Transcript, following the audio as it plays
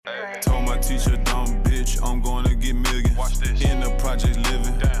Told my teacher, dumb bitch, I'm gonna get millions. Watch this. In the project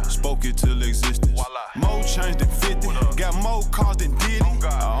living, damn. Spoke it till existence. Voila. More change than 50, got more cars than Diddy.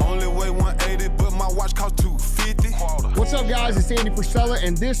 I only weigh 180, but my watch cost 250. What's up, guys? It's Andy Frisella,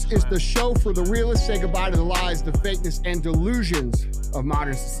 and this is the show for the realists. Say goodbye to the lies, the fakeness, and delusions of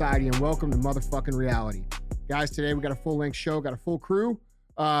modern society, and welcome to motherfucking reality. Guys, today we got a full-length show, got a full crew.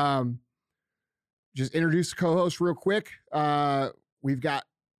 Just introduce the co-host real quick. We've got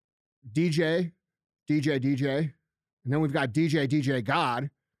DJ, and then we've got DJ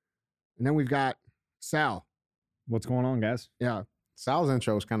God, and then we've got Sal. What's going on, guys? Yeah. Sal's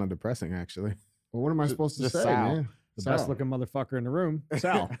intro was kind of depressing, actually. Well, what am I supposed to say, Sal. man? The best looking motherfucker in the room,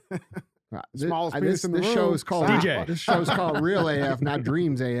 Sal. Smallest piece in the room. Show is called DJ. This show is called Real AF, not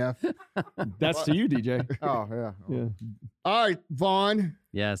Dreams AF. That's to you, DJ. Oh, yeah. Yeah. All right, Vaughn.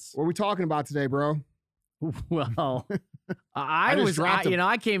 Yes. What are we talking about today, bro? Well, I just dropped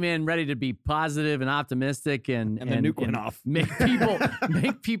I came in ready to be positive and optimistic and the nuke went off.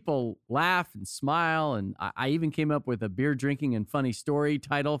 Make people laugh and smile. And I even came up with a beer drinking and funny story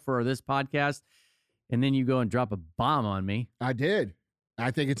title for this podcast. And then you go and drop a bomb on me. I did. I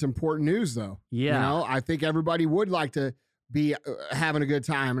think it's important news, though. Yeah. You know, I think everybody would like to be having a good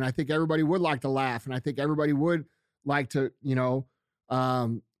time. And I think everybody would like to laugh. And I think everybody would like to,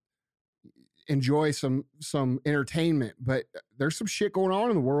 enjoy some entertainment. But there's some shit going on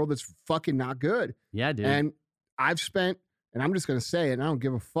in the world that's fucking not good. Yeah, dude. And I've spent, and I'm just going to say it, and I don't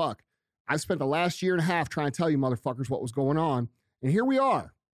give a fuck. I've spent the last year and a half trying to tell you motherfuckers what was going on. And here we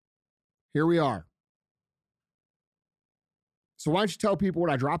are. So why don't you tell people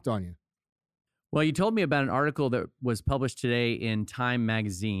what I dropped on you? Well, you told me about an article that was published today in Time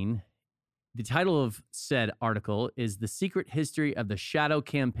magazine. The title of said article is The Secret History of the Shadow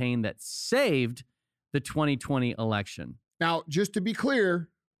Campaign That Saved the 2020 Election. Now, just to be clear,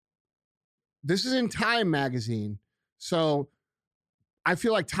 this is in Time magazine. So I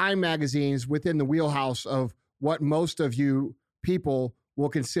feel like Time magazine is within the wheelhouse of what most of you people will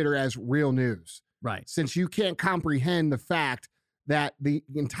consider as real news. Right. Since you can't comprehend the fact that the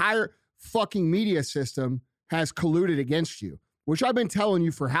entire fucking media system has colluded against you, which I've been telling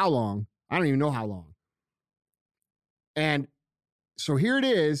you for how long? I don't even know how long. And so here it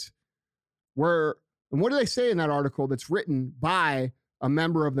is, and what do they say in that article that's written by a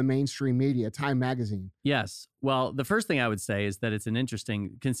member of the mainstream media, Time magazine? Yes. Well, the first thing I would say is that it's an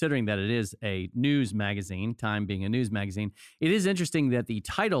interesting, considering that it is a news magazine, Time being a news magazine, it is interesting that the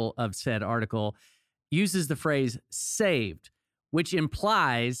title of said article uses the phrase saved, which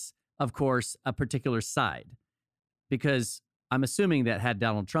implies, of course, a particular side. Because I'm assuming that had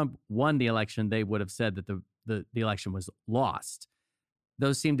Donald Trump won the election, they would have said that the election was lost.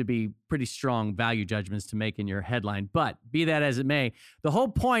 Those seem to be pretty strong value judgments to make in your headline. But be that as it may, the whole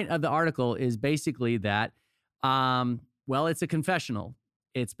point of the article is basically that, it's a confessional.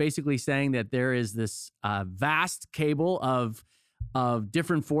 It's basically saying that there is this vast cable of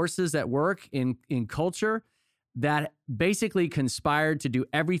different forces at work in culture that basically conspired to do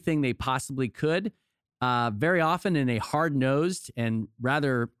everything they possibly could, very often in a hard-nosed and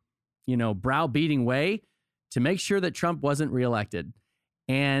rather, browbeating way to make sure that Trump wasn't reelected.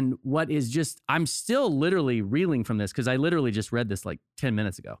 And what is just, I'm still literally reeling from this because I literally just read this like 10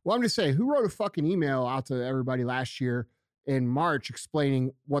 minutes ago. Well, I'm just saying, who wrote a fucking email out to everybody last year in March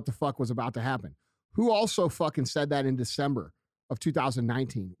explaining what the fuck was about to happen? Who also fucking said that in December of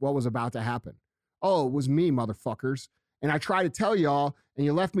 2019, what was about to happen? Oh, it was me, motherfuckers. And I tried to tell y'all, and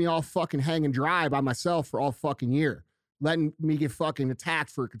you left me all fucking hanging dry by myself for all fucking year, letting me get fucking attacked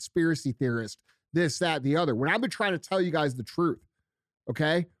for a conspiracy theorist, this, that, the other, when I've been trying to tell you guys the truth,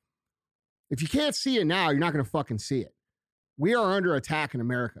 okay? If you can't see it now, you're not going to fucking see it. We are under attack in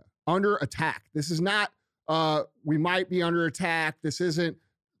America. Under attack. This is not, we might be under attack. This isn't,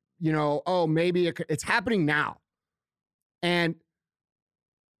 maybe it's happening now. And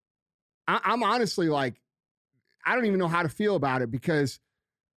I'm honestly like, I don't even know how to feel about it because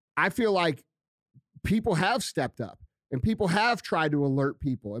I feel like people have stepped up and people have tried to alert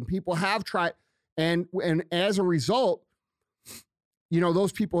people and people have tried. And as a result,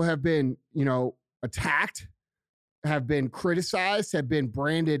 those people have been, attacked, have been criticized, have been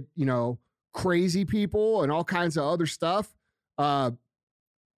branded, crazy people and all kinds of other stuff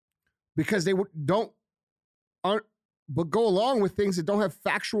because they but go along with things that don't have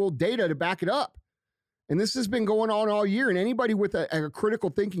factual data to back it up. And this has been going on all year, and anybody with a critical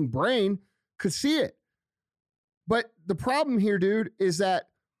thinking brain could see it. But the problem here, dude, is that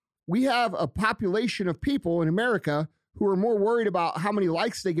we have a population of people in America who are more worried about how many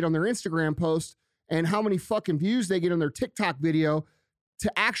likes they get on their Instagram post and how many fucking views they get on their TikTok video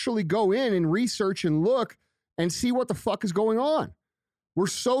to actually go in and research and look and see what the fuck is going on. We're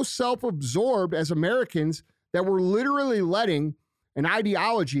so self-absorbed as Americans that we're literally letting an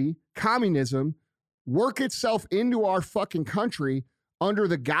ideology, communism, work itself into our fucking country under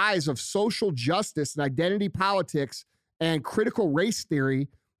the guise of social justice and identity politics and critical race theory,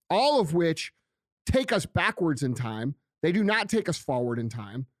 all of which take us backwards in time. They do not take us forward in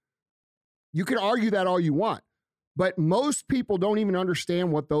time. You can argue that all you want, but most people don't even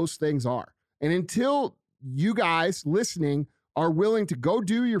understand what those things are. And until you guys listening are willing to go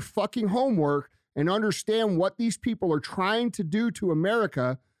do your fucking homework and understand what these people are trying to do to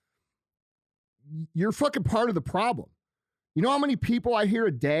America, you're fucking part of the problem. You know how many people I hear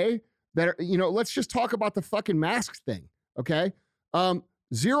a day that are, let's just talk about the fucking mask thing, okay?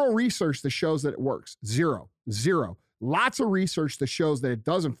 Zero research that shows that it works. Zero. Lots of research that shows that it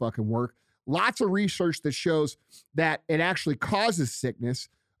doesn't fucking work. Lots of research that shows that it actually causes sickness.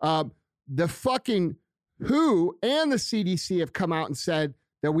 The fucking WHO and the CDC have come out and said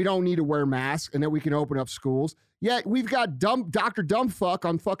that we don't need to wear masks and that we can open up schools. Yet we've got Dr. Dumbfuck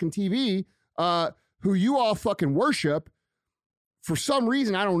on fucking TV, who you all fucking worship for some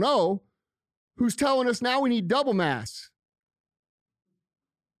reason, I don't know, who's telling us now we need double masks.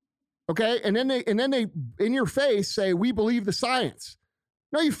 Okay? And then they in your face say, we believe the science.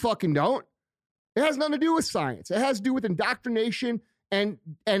 No, you fucking don't. It has nothing to do with science. It has to do with indoctrination and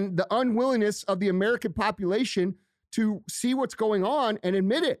the unwillingness of the American population to see what's going on and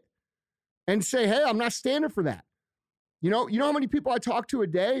admit it and say, hey, I'm not standing for that. You know how many people I talk to a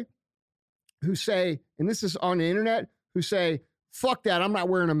day who say, and this is on the internet, who say, fuck that, I'm not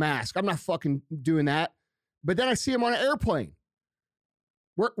wearing a mask. I'm not fucking doing that. But then I see them on an airplane.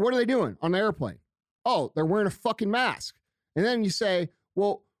 What are they doing on the airplane? Oh, they're wearing a fucking mask. And then you say,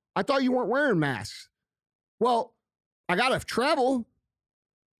 well, I thought you weren't wearing masks. Well, I got to travel.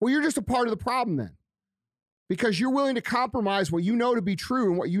 Well, you're just a part of the problem then. Because you're willing to compromise what you know to be true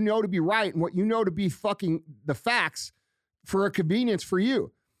and what you know to be right and what you know to be fucking the facts for a convenience for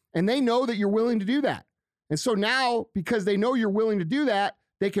you. And they know that you're willing to do that. And so now, because they know you're willing to do that,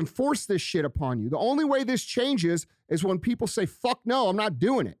 they can force this shit upon you. The only way this changes is when people say, fuck no, I'm not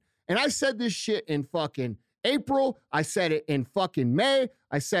doing it. And I said this shit in fucking April. I said it in fucking May.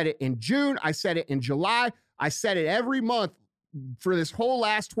 I said it in June. I said it in July. I said it every month for this whole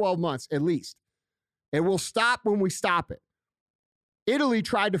last 12 months, at least. It will stop when we stop it. Italy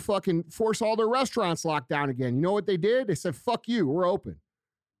tried to fucking force all their restaurants locked down again. You know what they did? They said, fuck you, we're open.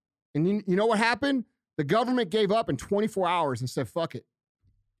 And you know what happened? The government gave up in 24 hours and said, fuck it,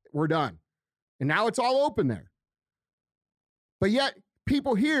 we're done. And now it's all open there. But yet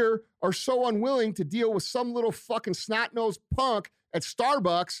people here are so unwilling to deal with some little fucking snot-nosed punk at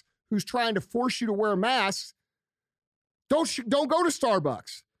Starbucks who's trying to force you to wear masks. Don't go to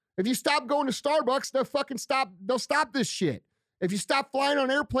Starbucks. If you stop going to Starbucks, they'll stop this shit. If you stop flying on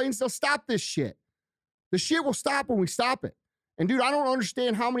airplanes, they'll stop this shit. The shit will stop when we stop it. And dude, I don't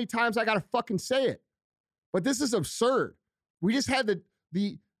understand how many times I got to fucking say it. But this is absurd. We just had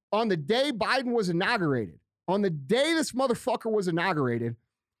on the day Biden was inaugurated, on the day this motherfucker was inaugurated,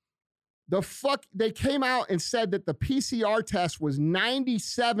 they came out and said that the PCR test was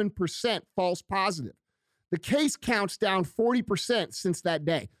 97% false positive. The case count's down 40% since that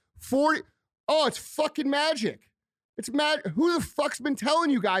day. 40. Oh, it's fucking magic. It's mad. Who the fuck's been telling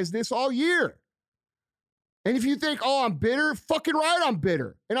you guys this all year? And if you think, oh, I'm bitter, fucking right, I'm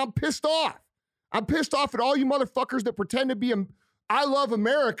bitter. And I'm pissed off. I'm pissed off at all you motherfuckers that pretend to be I love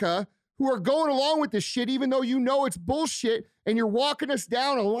America, who are going along with this shit, even though you know it's bullshit, and you're walking us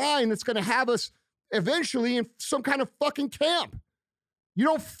down a line that's going to have us eventually in some kind of fucking camp. You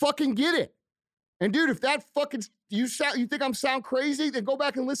don't fucking get it. And dude, if that fucking, you think I'm sound crazy, then go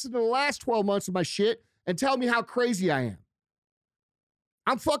back and listen to the last 12 months of my shit and tell me how crazy I am.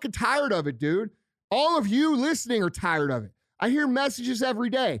 I'm fucking tired of it, dude. All of you listening are tired of it. I hear messages every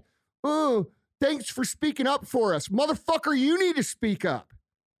day. Oh, thanks for speaking up for us. Motherfucker, you need to speak up.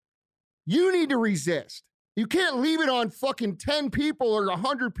 You need to resist. You can't leave it on fucking 10 people or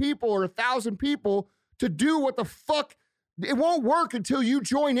 100 people or 1,000 people to do what the fuck. It won't work until you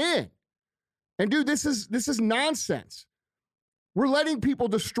join in. And dude, this is nonsense. We're letting people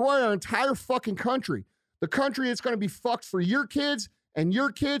destroy our entire fucking country. The country that's going to be fucked for your kids and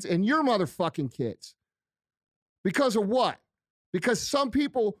your motherfucking kids. Because of what? Because some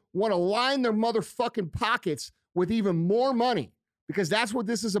people want to line their motherfucking pockets with even more money. Because that's what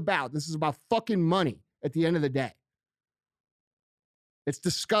this is about. This is about fucking money at the end of the day. It's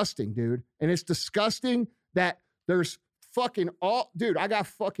disgusting, dude. And it's disgusting that there's fucking dude, I got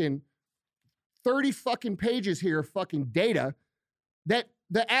fucking 30 fucking pages here of fucking data that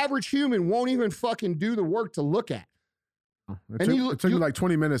the average human won't even fucking do the work to look at. It took you like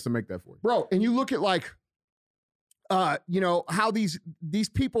 20 minutes to make that for you. Bro, and you look at like, how these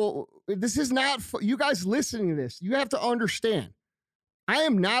people, this is not, you guys listening to this, you have to understand,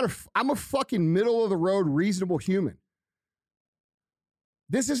 I'm a fucking middle of the road, reasonable human.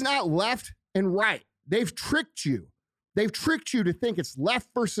 This is not left and right. They've tricked you. They've tricked you to think it's left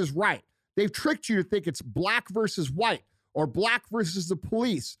versus right. They've tricked you to think it's black versus white, or black versus the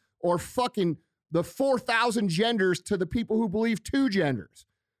police, or fucking the 4,000 genders to the people who believe 2 genders.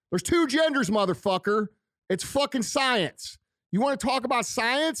 There's 2 genders, motherfucker. It's fucking science. You want to talk about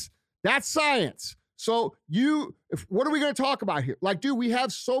science? That's science. So what are we going to talk about here? Like, dude, we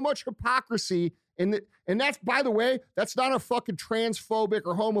have so much hypocrisy and that's, by the way, that's not a fucking transphobic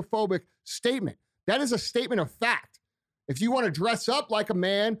or homophobic statement. That is a statement of fact. If you want to dress up like a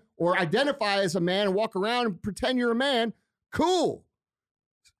man or identify as a man and walk around and pretend you're a man, cool.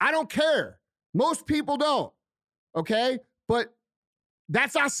 I don't care. Most people don't. Okay? But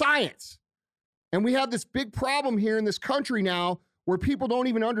that's not science. And we have this big problem here in this country now where people don't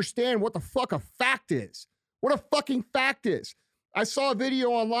even understand what the fuck a fact is. What a fucking fact is. I saw a video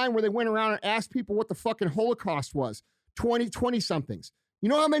online where they went around and asked people what the fucking Holocaust was. 20-somethings. You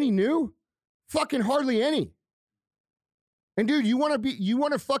know how many knew? Fucking hardly any. And dude, you want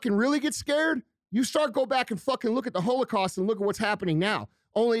to fucking really get scared? You go back and fucking look at the Holocaust and look at what's happening now.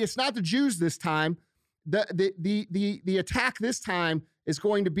 Only it's not the Jews this time. The attack this time is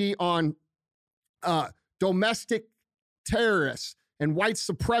going to be on domestic terrorists and white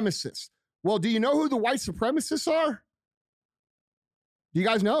supremacists. Well, do you know who the white supremacists are? Do you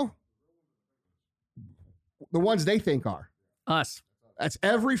guys know? The ones they think are. Us. That's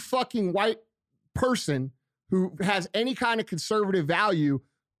every fucking white person who has any kind of conservative value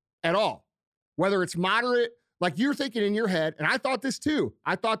at all. Whether it's moderate, like you're thinking in your head, and I thought this too.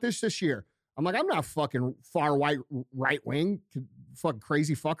 I thought this year. I'm like, I'm not fucking far right wing, fucking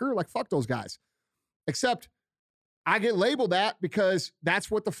crazy fucker. Like, fuck those guys. Except I get labeled that because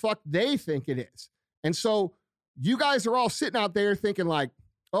that's what the fuck they think it is. And so you guys are all sitting out there thinking like,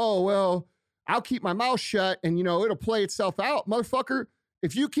 oh, well, I'll keep my mouth shut and, it'll play itself out. Motherfucker,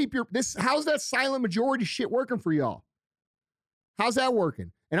 if you keep how's that silent majority shit working for y'all? How's that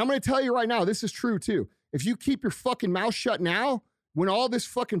working? And I'm going to tell you right now, this is true too. If you keep your fucking mouth shut now, when all this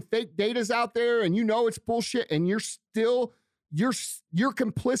fucking fake data's out there and it's bullshit and you're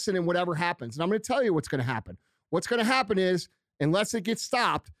complicit in whatever happens. And I'm going to tell you what's going to happen. What's going to happen is, unless it gets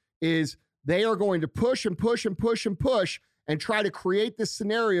stopped, is they are going to push and push and push and push and try to create this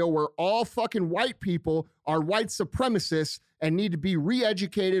scenario where all fucking white people are white supremacists and need to be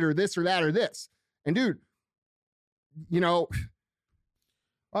re-educated or this or that or this. And dude,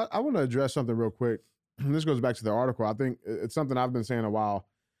 I want to address something real quick. And this goes back to the article. I think it's something I've been saying a while.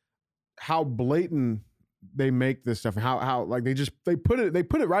 How blatant they make this stuff and how like they put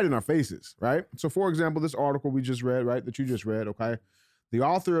it right in our faces, right? So for example, this article we just read, right, that you just read, okay? The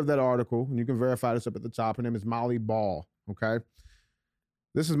author of that article, and you can verify this up at the top, her name is Molly Ball, okay?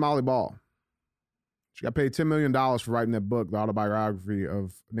 This is Molly Ball. She got paid $10 million for writing that book, the autobiography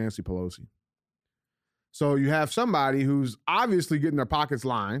of Nancy Pelosi. So you have somebody who's obviously getting their pockets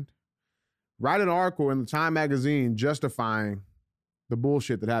lined, write an article in the Time magazine justifying the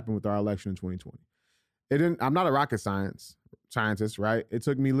bullshit that happened with our election in 2020. I'm not a rocket scientist, right? It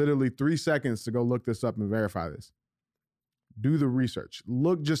took me literally 3 seconds to go look this up and verify this. Do the research.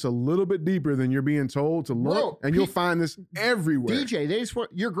 Look just a little bit deeper than you're being told to look, and you'll find this everywhere. DJ,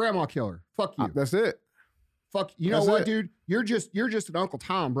 you're grandma killer. Fuck you. That's it. Fuck. You know what, dude? You're just an Uncle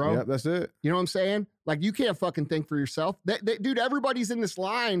Tom, bro. Yeah, that's it. You know what I'm saying? Like, you can't fucking think for yourself. Dude, everybody's in this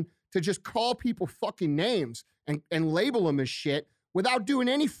line to just call people fucking names and label them as shit without doing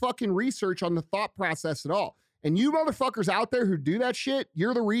any fucking research on the thought process at all. And you motherfuckers out there who do that shit,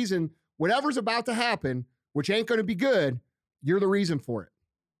 you're the reason whatever's about to happen, which ain't going to be good, you're the reason for it.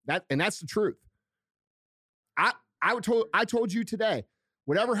 That's the truth. I told you today,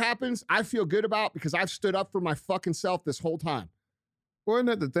 whatever happens, I feel good about because I've stood up for my fucking self this whole time. Well, isn't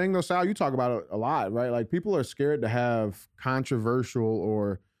that the thing though, Sal? You talk about it a lot, right? Like, people are scared to have controversial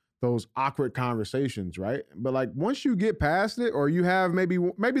or those awkward conversations, right? But like, once you get past it, or you have maybe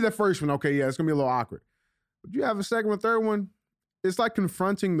the first one, okay, yeah, it's gonna be a little awkward. But you have a second or third one, it's like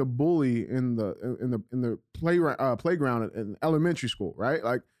confronting the bully in the playground in elementary school, right?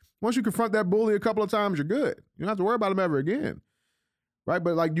 Like, once you confront that bully a couple of times, you're good. You don't have to worry about him ever again, right?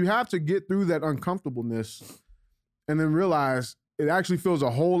 But like, you have to get through that uncomfortableness and then realize it actually feels a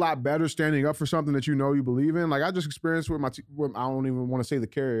whole lot better standing up for something that you know you believe in. Like I just experienced with I don't even want to say the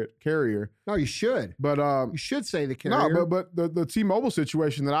carrier. No, you should. But You should say the carrier. no, but the T-Mobile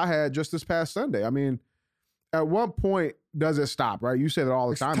situation that I had just this past Sunday. I mean, at what point does it stop, right? You say that all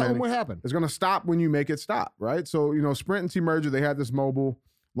the time, Tell them Manny. what happened. It's going to stop when you make it stop, right? So, Sprint and T-Merger, they had this mobile.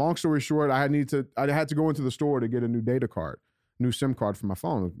 Long story short, I had to go into the store to get a new data card, new SIM card for my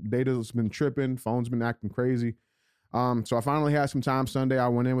phone. Data's been tripping, phone's been acting crazy. So I finally had some time Sunday. I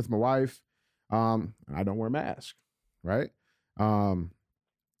went in with my wife. And I don't wear a mask, right? So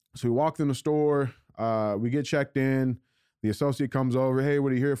we walked in the store. We get checked in. The associate comes over. Hey,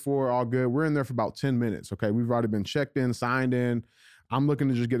 what are you here for? All good. We're in there for about 10 minutes. Okay, we've already been checked in, signed in. I'm looking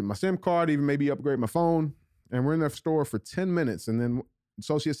to just get my SIM card, even maybe upgrade my phone. And we're in the store for 10 minutes. And then the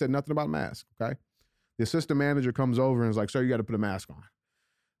associate said nothing about a mask, okay? The assistant manager comes over and is like, sir, you got to put a mask on.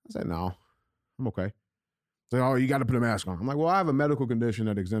 I said, no, I'm okay. He's like, oh, you got to put a mask on. I'm like, well, I have a medical condition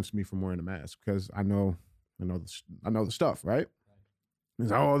that exempts me from wearing a mask because I know the stuff, right?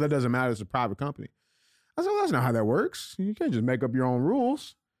 He's like, oh, that doesn't matter. It's a private company. I said, well, that's not how that works. You can't just make up your own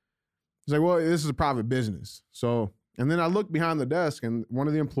rules. He's like, well, this is a private business. So, and then I looked behind the desk and one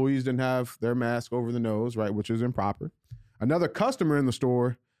of the employees didn't have their mask over the nose, right, which is improper. Another customer in the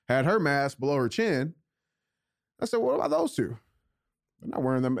store had her mask below her chin. I said, what about those two? They're not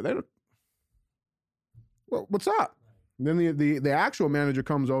wearing them. Well, what's up? And then the actual manager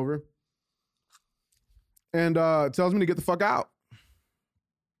comes over and tells me to get the fuck out.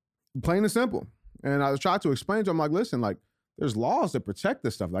 Plain and simple. And I was trying to explain to him, like, listen, like, there's laws that protect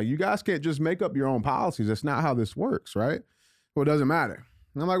this stuff. Like, you guys can't just make up your own policies. That's not how this works, right? Well, it doesn't matter.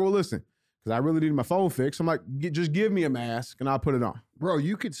 And I'm like, well, listen, because I really need my phone fixed. I'm like, just give me a mask and I'll put it on. Bro,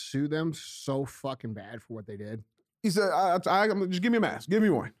 you could sue them so fucking bad for what they did. He said, just give me a mask. Give me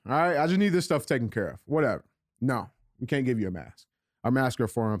one. All right? I just need this stuff taken care of. Whatever. No, we can't give you a mask. Our masks are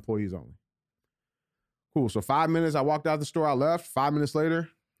for our employees only. Cool. So 5 minutes, I walked out the store. I left. 5 minutes later,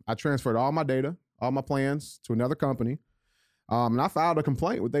 I transferred all my data, all my plans to another company. And I filed a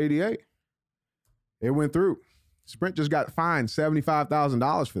complaint with ADA. It went through. Sprint just got fined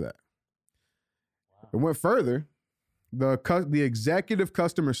 $75,000 for that. Wow. It went further. The executive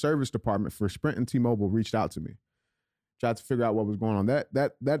customer service department for Sprint and T-Mobile reached out to me. Tried to figure out what was going on.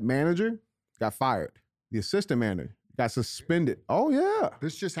 That manager got fired. The assistant manager got suspended. Oh yeah,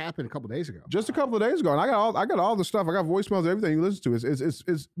 this just happened a couple days ago. Just a couple of days ago, and I got all the stuff. I got voicemails, everything you listen to.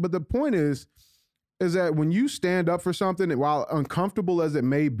 It's but the point is that when you stand up for something, while uncomfortable as it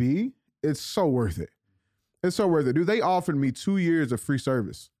may be, it's so worth it. It's so worth it, dude. They offered me 2 years of free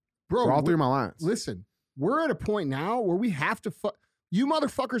service, bro. For all three of my lines. Listen, we're at a point now where we have to you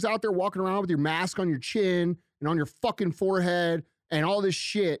motherfuckers out there walking around with your mask on your chin and on your fucking forehead and all this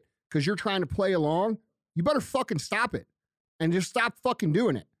shit because you're trying to play along. You better fucking stop it and just stop fucking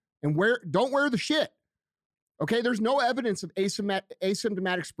doing it and don't wear the shit. Okay. There's no evidence of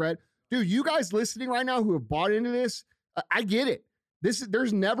asymptomatic spread. Dude, you guys listening right now who have bought into this, I get it.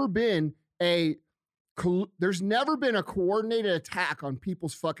 There's never been a coordinated attack on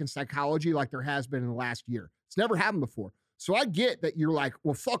people's fucking psychology like there has been in the last year. It's never happened before. So I get that you're like,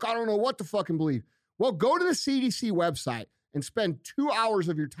 well, fuck, I don't know what to fucking believe. Well, go to the CDC website and spend 2 hours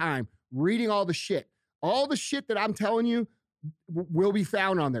of your time reading all the shit. All the shit that I'm telling you will be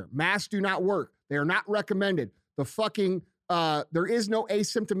found on there. Masks do not work. They are not recommended. The fucking, there is no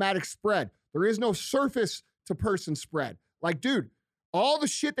asymptomatic spread. There is no surface to person spread. Like, dude, all the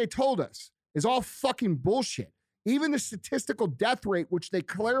shit they told us is all fucking bullshit. Even the statistical death rate, which they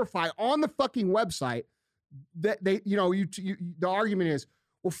clarify on the fucking website, that they, the argument is,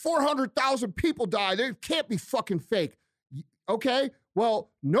 well, 400,000 people died. They can't be fucking fake. Okay,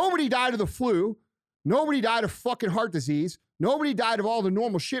 well, nobody died of the flu. Nobody died of fucking heart disease. Nobody died of all the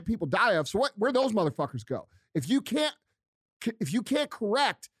normal shit people die of. So where those motherfuckers go? If you can't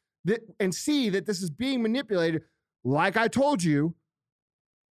correct that and see that this is being manipulated, like I told you,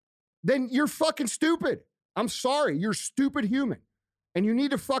 then you're fucking stupid. I'm sorry, you're a stupid human. And you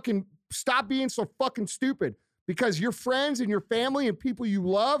need to fucking stop being so fucking stupid because your friends and your family and people you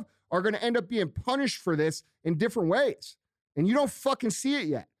love are going to end up being punished for this in different ways. And you don't fucking see it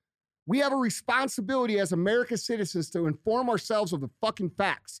yet. We have a responsibility as American citizens to inform ourselves of the fucking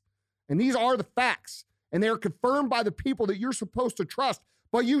facts. And these are the facts. And they are confirmed by the people that you're supposed to trust.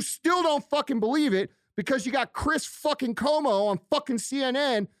 But you still don't fucking believe it because you got Chris fucking Como on fucking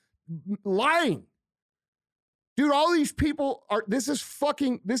CNN lying. Dude, all these people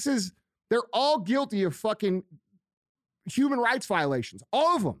they're all guilty of fucking human rights violations.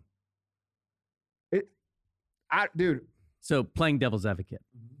 All of them. Dude. So playing devil's advocate.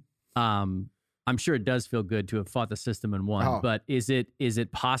 I'm sure it does feel good to have fought the system and won, Oh. but is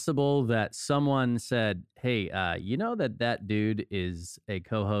it possible that someone said, hey, you know that dude is a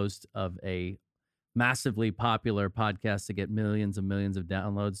co-host of a massively popular podcast to get millions and millions of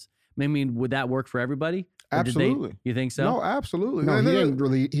downloads? I mean, would that work for everybody? Or did they- Absolutely. you think so? No, absolutely. No,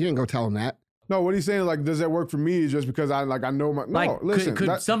 he didn't go tell him that. No, what he's saying, like, does that work for me just because I know my... No, Like, listen. could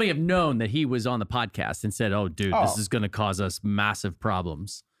that- somebody have known that he was on the podcast and said, oh, dude, this Oh. is going to cause us massive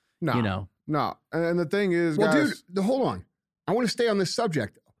problems? no, You know? No. And the thing is, Well, guys... dude, hold on. I want to stay on this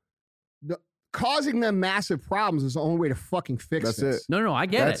subject. Causing them massive problems is the only way to fucking fix That's this. it. No, I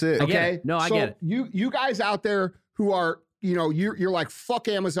get That's it. it. I get Okay. it. No, I So get it. You guys out there who are, you're like, fuck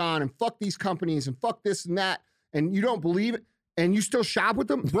Amazon and fuck these companies and fuck this and that, and you don't believe it, and you still shop with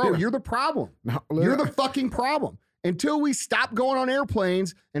them, bro, Yeah. you're the problem. No, You're the fucking problem. Until we stop going on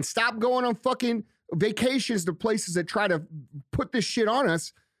airplanes and stop going on fucking vacations to places that try to put this shit on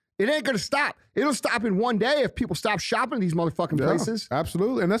us, it ain't gonna stop. It'll stop in one day if people stop shopping at these motherfucking Yeah, places.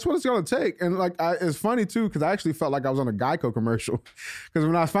 absolutely. And that's what it's going to take. And like, it's funny too, because I actually felt like I was on a Geico commercial. Because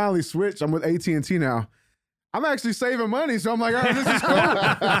when I finally switched, I'm with AT&T now. I'm actually saving money. So I'm like, all right, this is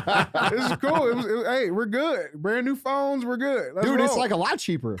cool. This is cool. Hey, we're good. Brand new phones, we're good. Let's Dude, it's roll. like a lot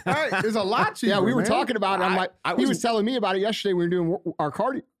cheaper. Hey, it's a lot cheaper. Yeah, we were man. talking about it. I'm like, I he was telling me about it yesterday. We were doing our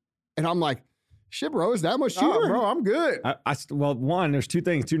cardio, and I'm like, shit, bro, is that much cheaper? oh, bro, I'm good. Well, one, there's two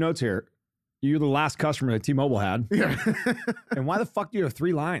notes here. You're the last customer that T-Mobile had. Yeah. And why the fuck do you have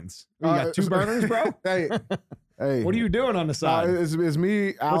 3 lines? You got 2 burners, bro? Hey. What are you doing on the side? It's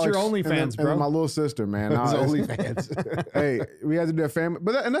me, Alex, your and OnlyFans, then- bro? And my little sister, man. His It's- OnlyFans. Hey, we had to do a family,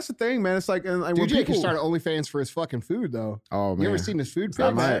 and that's the thing, man. It's like, and when DJ people can start OnlyFans for his fucking food, though. Oh man, You ever seen his food I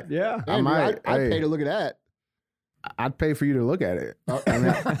pics? might. yeah. Damn, dude, might. I'd Hey. pay to look at that. I'd pay for you to look at it. I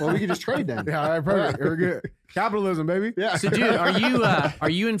mean, well, we could just trade then. Yeah, all right, perfect. We're good. Capitalism, baby. Yeah. So, dude, are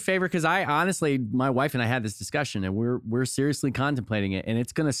you in favor? Because I honestly, my wife and I had this discussion, and we're seriously contemplating it, and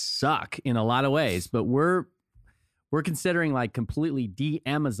it's gonna suck in a lot of ways. But we're considering like completely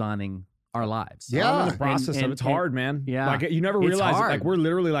de-Amazoning our lives. Yeah. I'm in the process And- of it's hard, man. yeah. Like you never It's realize it. hard. Like we're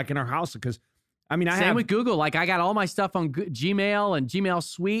literally like in our house because I mean, I Same have with Google. Like I got all my stuff on Gmail and Gmail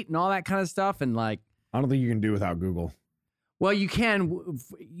Suite and all that kind of stuff, and like, I don't think you can do without Google. well, you can.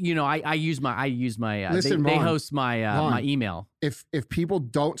 I use my Listen, they Vaughn. host my Vaughn. my email. If people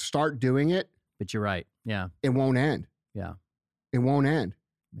don't start doing it, But you're right. Yeah. it won't end. Yeah. It won't end.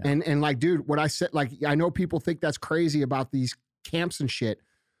 Yeah. And like, dude, what I said, like, I know people think that's crazy about these camps and shit.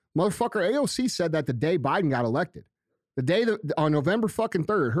 Motherfucker, AOC said that the day Biden got elected. The day that on November fucking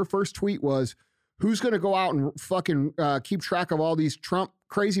 3rd, her first tweet was, who's going to go out and fucking keep track of all these Trump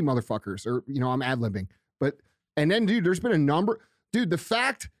crazy motherfuckers? Or, I'm ad-libbing. But, and then, dude, there's been a number. Dude, the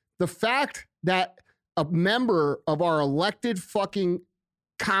fact that a member of our elected fucking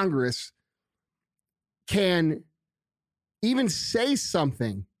Congress can even say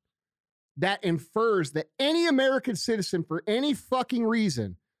something that infers that any American citizen for any fucking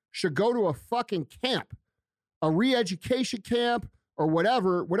reason should go to a fucking camp, a re-education camp or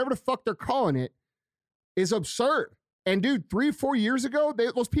whatever the fuck they're calling it, is absurd. And dude, 3 or 4 years ago,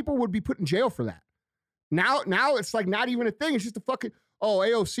 those people would be put in jail for that. Now it's like not even a thing. It's just a fucking,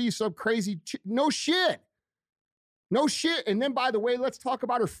 AOC, some crazy, no shit. No shit. And then, by the way, let's talk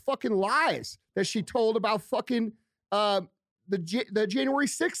about her fucking lies that she told about fucking the January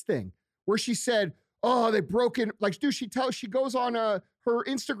 6th thing, where she said, they broke in. Like, dude, she goes on her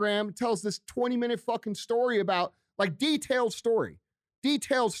Instagram, tells this 20-minute fucking story about, like, detailed story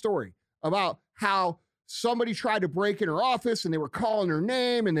about how somebody tried to break in her office and they were calling her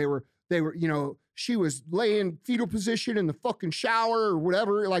name and they were, she was laying fetal position in the fucking shower or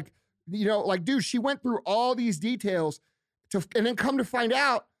whatever. Like, dude, she went through all these details and then come to find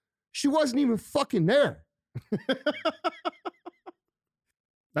out she wasn't even fucking there.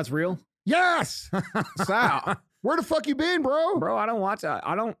 That's real, Yes. Sal. Where the fuck you been, bro? bro. I don't watch.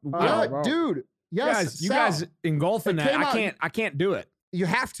 I don't. Yeah, bro. dude. Yes. you Sal, guys engulf in It that. came out- I can't do it. You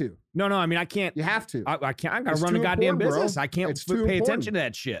have to. No. I mean, I can't. You have to. I can't. I gotta It's run a too goddamn important, bro. business. I can't It's too pay important. attention to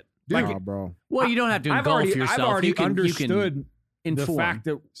that shit. Dude, Nah, bro. Well, you don't have to I've engulf already, yourself. I've already you can understood the inform. fact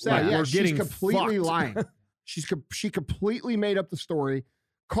that Sal, like, yeah, we're she's getting completely fucked. lying. She completely made up the story,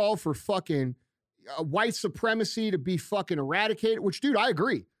 called for fucking white supremacy to be fucking eradicated, which, dude, I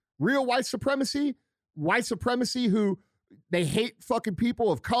agree. Real white supremacy who they hate fucking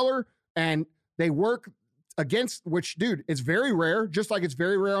people of color and they work against, which, dude, it's very rare, just like it's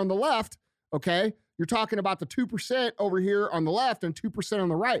very rare on the left, okay? You're talking about the 2% over here on the left and 2% on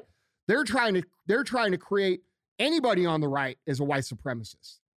the right. They're trying to create anybody on the right as a white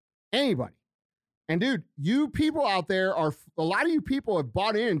supremacist. Anybody. And dude, you people out there a lot of you people have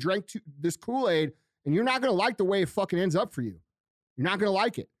bought in and drank this Kool-Aid, and you're not going to like the way it fucking ends up for you. You're not going to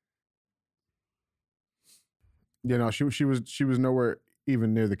like it. You know, she was nowhere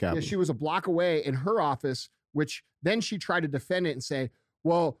even near the Capitol. Yeah, she was a block away in her office, which then she tried to defend it and say,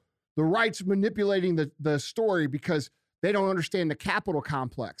 well, the right's manipulating the story because they don't understand the Capitol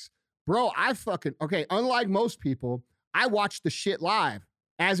complex. Bro, unlike most people, I watched the shit live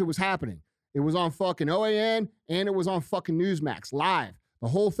as it was happening. It was on fucking OAN and it was on fucking Newsmax live, the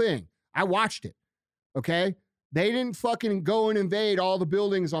whole thing. I watched it, okay? They didn't fucking go and invade all the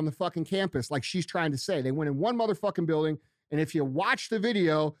buildings on the fucking campus like she's trying to say. They went in one motherfucking building, and if you watch the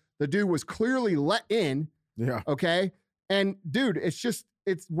video, the dude was clearly let in. Yeah. Okay? And dude,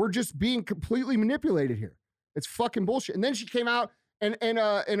 we're just being completely manipulated here. It's fucking bullshit. And then she came out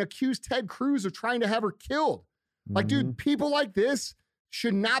and accused Ted Cruz of trying to have her killed. Like, dude, people like this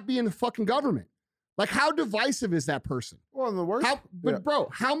should not be in the fucking government. Like, how divisive is that person? Well, the worst. Bro,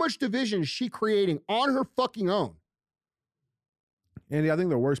 how much division is she creating on her fucking own? Andy, I think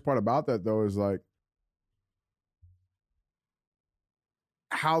the worst part about that, though, is like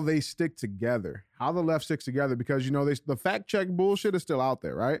how they stick together, how the left sticks together, because, you know, the fact check bullshit is still out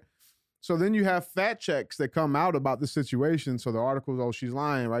there, right? So then you have fact checks that come out about the situation. So the articles, oh, she's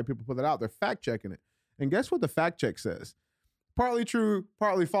lying, right? People put that out. They're fact checking it. And guess what the fact check says? Partly true,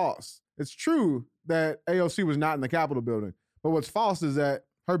 partly false. It's true that AOC was not in the Capitol building, but what's false is that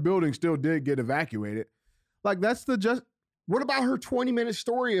her building still did get evacuated. Like, that's what about her 20-minute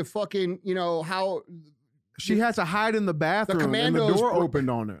story of fucking, you know, how she had to hide in the bathroom and the door opened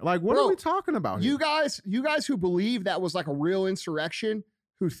on her? Like, what are we talking about here? You guys who believe that was like a real insurrection,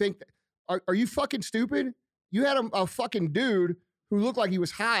 who think that, are you fucking stupid? You had a fucking dude who looked like he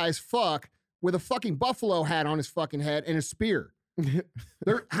was high as fuck with a fucking buffalo hat on his fucking head and a spear.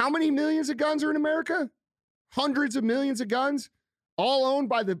 How many millions of guns are in America? Hundreds of millions of guns, all owned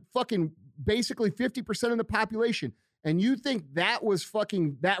by the fucking basically 50% of the population. And you think that was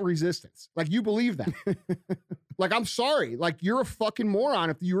fucking that resistance? Like, you believe that? Like, I'm sorry. Like, you're a fucking moron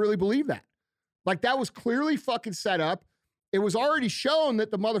if you really believe that. Like, that was clearly fucking set up. It was already shown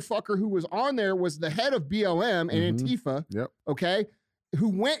that the motherfucker who was on there was the head of BLM and Antifa. Yep. Okay. Who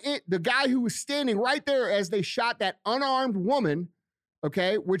went in, the guy who was standing right there as they shot that unarmed woman.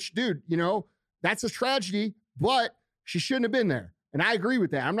 Okay. Which, dude, you know, that's a tragedy, but she shouldn't have been there. And I agree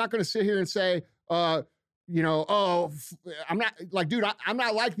with that. I'm not going to sit here and say, you know, I'm not like, dude, I'm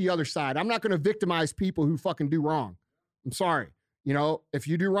not like the other side. I'm not going to victimize people who fucking do wrong. I'm sorry. You know, if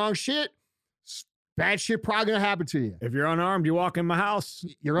you do wrong shit, bad shit probably going to happen to you. If you're unarmed, you walk in my house,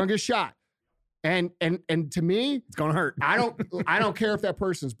 you're going to get shot. And to me, it's going to hurt. I don't care if that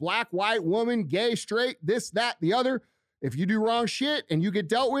person's black, white, woman, gay, straight, this, that, the other. If you do wrong shit and you get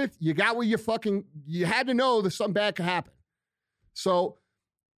dealt with, you got what you had to know that something bad could happen. So,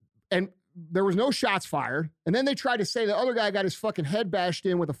 and there was no shots fired. And then they tried to say the other guy got his fucking head bashed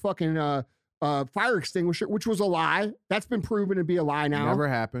in with a fucking fire extinguisher, which was a lie. That's been proven to be a lie now. Never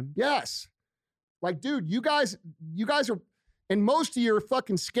happened. Yes. Like, dude, you guys are, and most of you are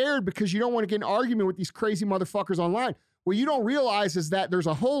fucking scared because you don't want to get in an argument with these crazy motherfuckers online. What you don't realize is that there's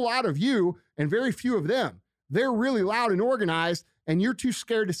a whole lot of you and very few of them. They're really loud and organized, and you're too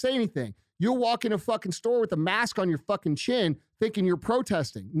scared to say anything. You'll walk in a fucking store with a mask on your fucking chin thinking you're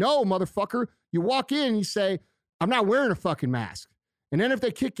protesting. No, motherfucker. You walk in and you say, I'm not wearing a fucking mask. And then if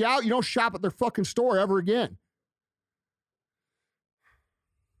they kick you out, you don't shop at their fucking store ever again.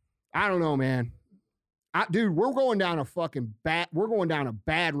 I don't know, man. Dude, we're going down a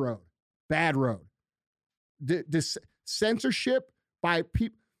bad road. Bad road. This censorship by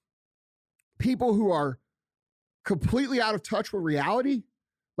people who are completely out of touch with reality.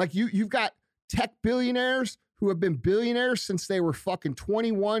 Like, you've got tech billionaires who have been billionaires since they were fucking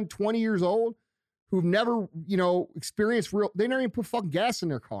 21, 20 years old, who've never, you know, experienced they never even put fucking gas in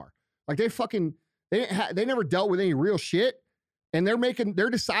their car. Like, they never dealt with any real shit. And they're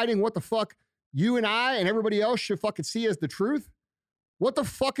deciding what the fuck you and I and everybody else should fucking see as the truth. What the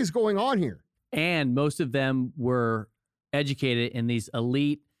fuck is going on here? And most of them were educated in these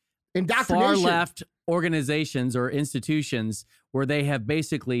elite, indoctrination, far left organizations or institutions where they have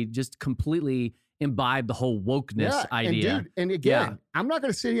basically just completely imbibed the whole wokeness idea. And again, I'm not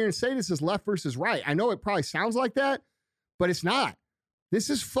going to sit here and say this is left versus right. I know it probably sounds like that, but it's not. This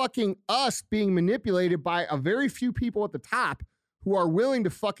is fucking us being manipulated by a very few people at the top who are willing to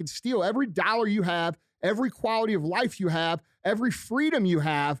fucking steal every dollar you have, every quality of life you have, every freedom you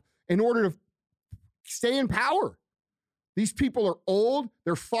have in order to stay in power. These people are old.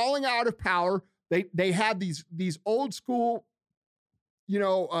 They're falling out of power. They have these old school, you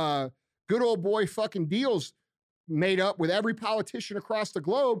know, good old boy fucking deals made up with every politician across the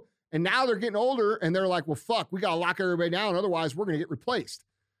globe. And now they're getting older and they're like, well, fuck, we got to lock everybody down. Otherwise, we're going to get replaced.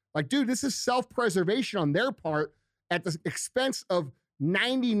 Like, dude, this is self-preservation on their part at the expense of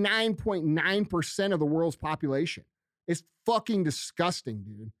 99.9% of the world's population. It's fucking disgusting,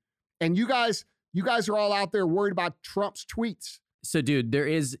 dude. And you guys are all out there worried about Trump's tweets. So, dude, there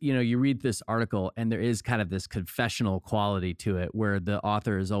is, you read this article and there is kind of this confessional quality to it where the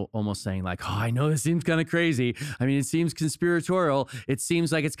author is almost saying like, oh, I know this seems kind of crazy. I mean, it seems conspiratorial. It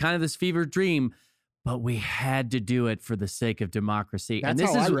seems like it's kind of this fever dream, but we had to do it for the sake of democracy. That's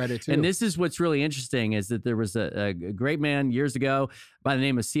how I read it too. And this is what's really interesting is that there was a great man years ago by the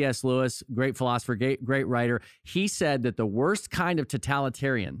name of C.S. Lewis, great philosopher, great writer. He said that the worst kind of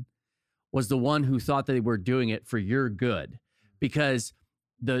totalitarian was the one who thought that they were doing it for your good. Because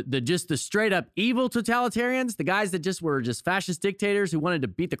the straight up evil totalitarians, the guys that just were just fascist dictators who wanted to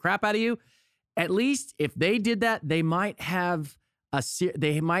beat the crap out of you, at least if they did that, they might have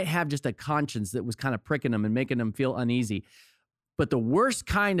just a conscience that was kind of pricking them and making them feel uneasy. But the worst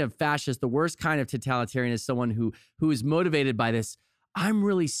kind of fascist, the worst kind of totalitarian is someone who is motivated by this. I'm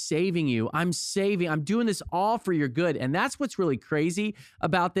really saving you. I'm doing this all for your good. And that's what's really crazy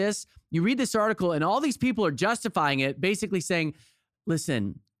about this. You read this article and all these people are justifying it, basically saying,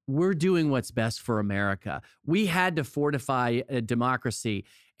 listen, we're doing what's best for America. We had to fortify a democracy.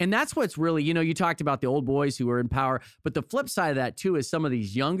 And that's what's really, you talked about the old boys who were in power, but the flip side of that too is some of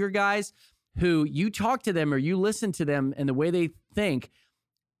these younger guys who you talk to them or you listen to them and the way they think,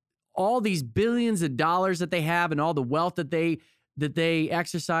 all these billions of dollars that they have and all the wealth that they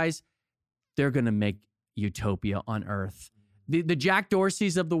exercise, they're going to make utopia on earth. The Jack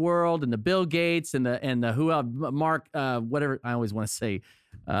Dorseys of the world and the Bill Gates and the who Mark whatever I always want to say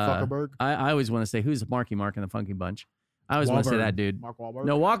Zuckerberg. I always want to say who's Marky Mark in the Funky Bunch. I always want to say that dude. Mark Wahlberg.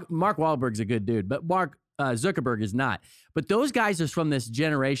 No, Mark Wahlberg's a good dude, but Mark Zuckerberg is not. But those guys are from this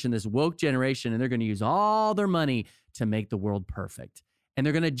generation, this woke generation, and they're going to use all their money to make the world perfect. And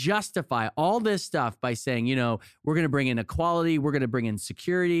they're going to justify all this stuff by saying, we're going to bring in equality, we're going to bring in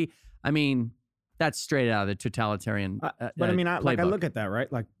security. I mean, that's straight out of the totalitarian. But I mean, I look at that,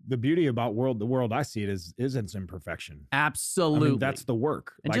 right? Like the beauty about the world I see it is its imperfection. Absolutely. I mean, that's the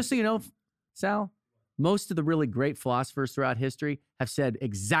work. And just so you know, Sal, most of the really great philosophers throughout history have said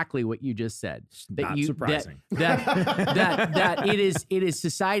exactly what you just said. Not surprising. That it is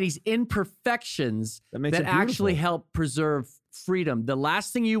society's imperfections that actually help preserve freedom. The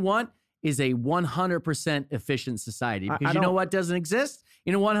last thing you want is a 100% efficient society. Because you know what doesn't exist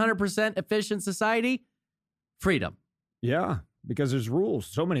in a 100% efficient society? Freedom. Yeah, because there's rules,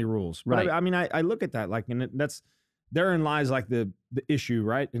 so many rules. Right. But I mean, I look at that like, and that's therein lies like the issue,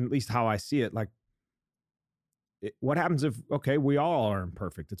 right? And at least how I see it, like, what happens if, okay, we all are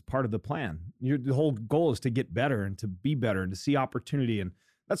imperfect. It's part of the plan. The whole goal is to get better and to be better and to see opportunity. And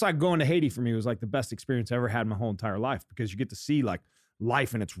that's like going to Haiti for me was like the best experience I ever had in my whole entire life, because you get to see like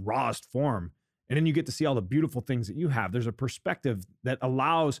life in its rawest form. And then you get to see all the beautiful things that you have. There's a perspective that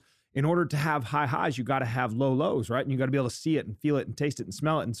allows, in order to have high highs, you got to have low lows, right? And you got to be able to see it and feel it and taste it and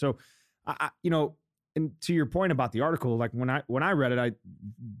smell it. And so, and to your point about the article, like when I read it, I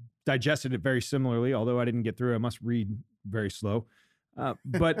digested it very similarly, although I didn't get through it. I must read very slow.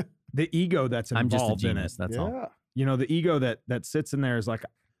 But the ego that's involved I'm just a in genius, it. that's all. The ego that sits in there is like,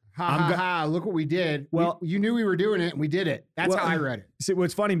 Look what we did. Well, you knew we were doing it and we did it. That's how I read it. See,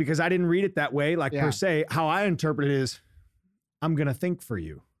 what's funny, because I didn't read it that way, like per se, how I interpret it is, I'm going to think for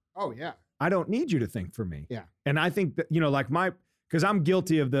you. Oh yeah. I don't need you to think for me. Yeah. And I think that, because I'm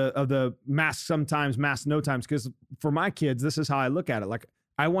guilty of the mask sometimes, mask no times, because for my kids, this is how I look at it. Like,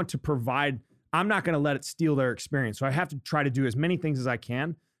 I want to provide, I'm not going to let it steal their experience. So I have to try to do as many things as I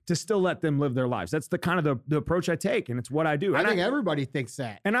can to still let them live their lives. That's the kind of the approach I take, and it's what I do. I think everybody thinks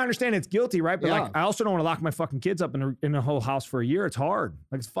that. And I understand it's guilty, right? But Yeah. like, I also don't want to lock my fucking kids up in a whole house for a year. It's hard.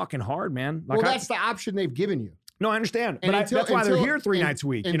 Like, it's fucking hard, man. Like, Well, that's the option they've given you. no, I understand. And But that's why they're here three nights a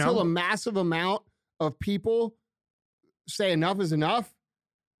week. Until a massive amount of people say enough is enough,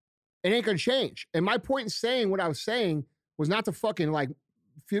 it ain't going to change. And my point in saying what I was saying was not to fucking like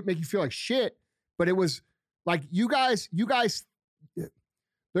make you feel like shit, but it was like you guys,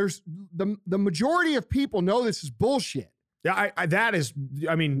 there's the majority of people know this is bullshit. Yeah,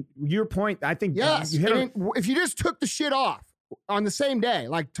 I mean, your point, I think. Yes. You hit If you just took the shit off on the same day,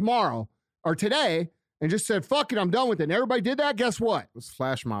 like tomorrow or today, and just said, fuck it, I'm done with it. And everybody did that, guess what? It was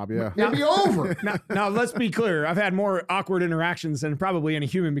flash mob, yeah. It'd be over. now, let's be clear. I've had more awkward interactions than probably any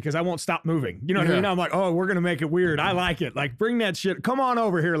human, because I won't stop moving. You know what I mean? I'm like, oh, we're going to make it weird. I like it. Like, bring that shit. Come on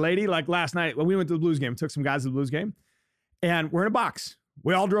over here, lady. Like last night when we went to the Blues game, took some guys to the Blues game, and we're in a box.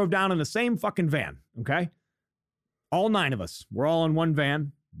 We all drove down in the same fucking van, okay? All 9 of us. We're all in one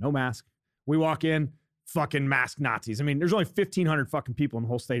van, no mask. We walk in, fucking masked Nazis. I mean, there's only 1,500 fucking people in the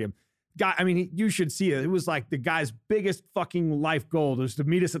whole stadium. Guy, I mean, you should see it. It was like the guy's biggest fucking life goal was to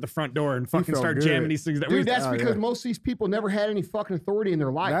meet us at the front door and fucking start jamming these things. Dude, that's because most of these people never had any fucking authority in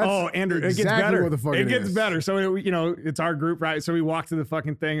their life. Andrew, it gets better. It gets better. So, it's our group, right? So we walk to the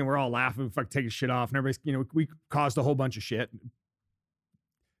fucking thing and we're all laughing, fucking taking shit off. And everybody's, we caused a whole bunch of shit.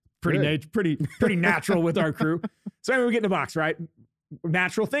 Pretty natural with our crew. So anyway, we get in the box, right?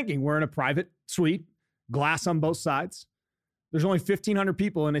 Natural thinking. We're in a private suite, glass on both sides. There's only 1,500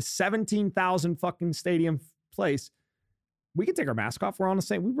 people in a 17,000 fucking stadium place. We can take our mask off. We're on the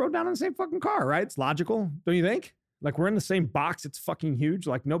same, we rode down in the same fucking car, right? It's logical, don't you think? Like we're in the same box. It's fucking huge.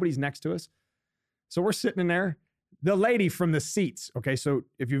 Like nobody's next to us. So we're sitting in there. The lady from the seats. Okay. So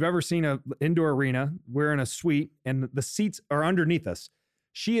if you've ever seen an indoor arena, we're in a suite and the seats are underneath us.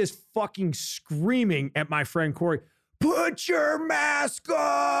 She is fucking screaming at my friend Corey, put your mask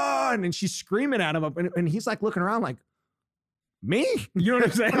on. And she's screaming at him up. And he's like looking around like, me? You know what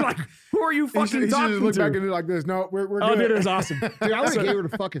I'm saying? Like, who are you fucking talking to? Look back at it like this. No, we're good. Oh, dude, it was awesome. Dude, I would have gave her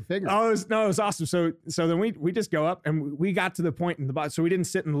the fucking finger. It was awesome. So then we just go up and we got to the point in the box. So we didn't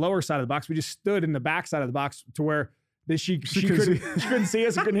sit in the lower side of the box. We just stood in the back side of the box to where she couldn't see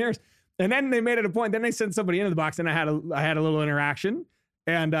us and couldn't hear us. And then they made it a point. Then they sent somebody into the box and I had a little interaction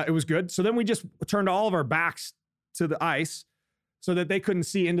and it was good. So then we just turned all of our backs to the ice so that they couldn't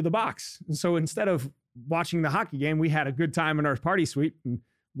see into the box. And so instead of watching the hockey game, we had a good time in our party suite and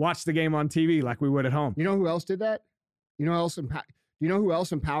watched the game on TV like we would at home. You know who else did that? You know who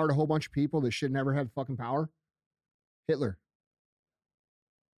else empowered a whole bunch of people that should never have fucking power? Hitler.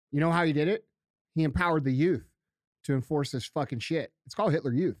 You know how he did it? He empowered the youth to enforce this fucking shit. It's called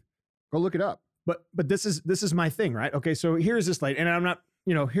Hitler Youth. Go look it up. But this is my thing, right? Okay, so here's this lady, and I'm not,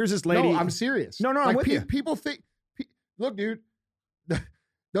 here's this lady. No, I'm serious. No, I'm with you. People think, look, dude,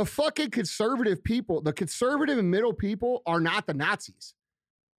 the fucking conservative people, the conservative and middle people are not the Nazis.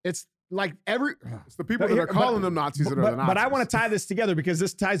 It's like it's the people that are calling them Nazis that are the Nazis. But I want to tie this together because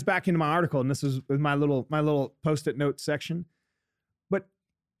this ties back into my article, and this is my little post-it note section. But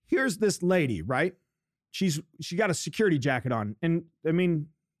here's this lady, right? She got a security jacket on, and I mean,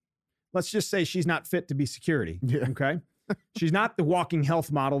 let's just say she's not fit to be security. Yeah. Okay. She's not the walking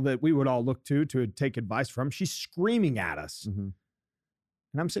health model that we would all look to take advice from. She's screaming at us. Mm-hmm.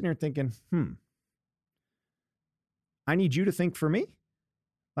 And I'm sitting here thinking, I need you to think for me?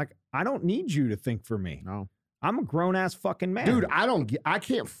 Like, I don't need you to think for me. No. I'm a grown-ass fucking man. Dude, I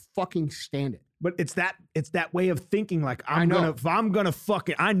can't fucking stand it. But it's that way of thinking, like, I know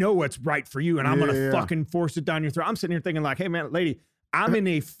what's right for you, and I'm going to fucking force it down your throat. I'm sitting here thinking like, hey, man, lady, I'm in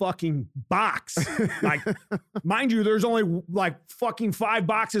a fucking box. Like, mind you, there's only like fucking 5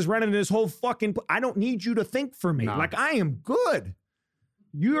 boxes rented in this whole fucking, I don't need you to think for me. No. Like, I am good.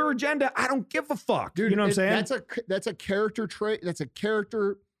 Your agenda, I don't give a fuck. Dude, you know what I'm saying? That's a character trait. That's a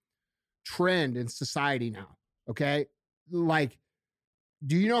character trend in society now. Okay. Like,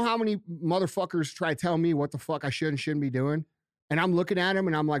 do you know how many motherfuckers try to tell me what the fuck I should and shouldn't be doing? And I'm looking at him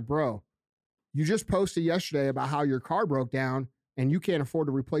and I'm like, bro, you just posted yesterday about how your car broke down and you can't afford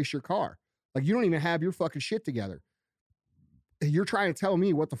to replace your car. Like, you don't even have your fucking shit together. You're trying to tell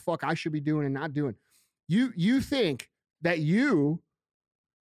me what the fuck I should be doing and not doing. You think that you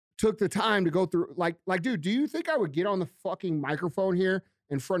took the time to go through, like, dude, do you think I would get on the fucking microphone here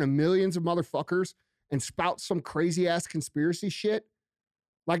in front of millions of motherfuckers and spout some crazy ass conspiracy shit?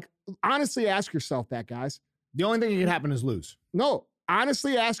 Like, honestly, ask yourself that, guys. The only thing that can happen is lose. No,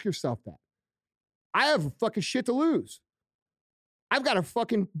 honestly, ask yourself that. I have fucking shit to lose. I've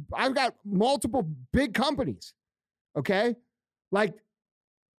got multiple big companies. Okay. Like,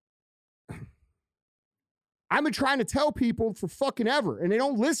 I've been trying to tell people for fucking ever and they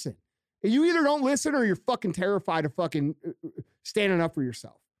don't listen. And you either don't listen or you're fucking terrified of fucking standing up for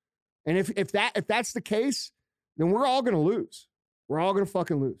yourself. And if that's the case, then we're all going to lose. We're all going to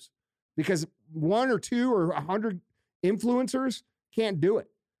fucking lose because 1 or 2 or 100 influencers can't do it.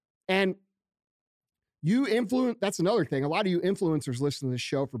 And that's another thing. A lot of you influencers listen to this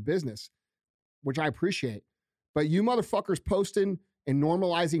show for business, which I appreciate. But you motherfuckers posting and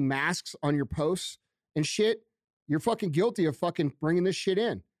normalizing masks on your posts and shit, you're fucking guilty of fucking bringing this shit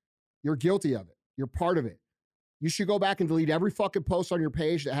in. You're guilty of it. You're part of it. You should go back and delete every fucking post on your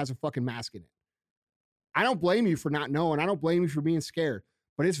page that has a fucking mask in it. I don't blame you for not knowing. I don't blame you for being scared.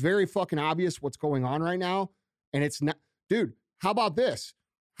 But it's very fucking obvious what's going on right now. And it's not, dude, how about this?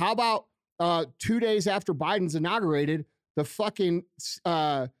 How about 2 days after Biden's inaugurated, the fucking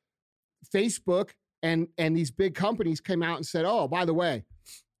Facebook And these big companies came out and said, oh, by the way,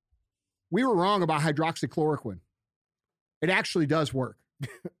 we were wrong about hydroxychloroquine. It actually does work.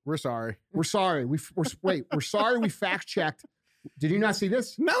 We're sorry. We're sorry. We're sorry we fact checked. Did you not see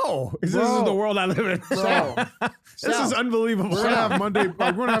this? No, this is Bro. the world I live in. Bro. This is unbelievable. We're gonna have Monday.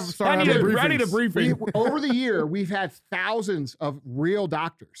 Like, we're gonna have start I having need a briefings. briefing. Over the year, we've had thousands of real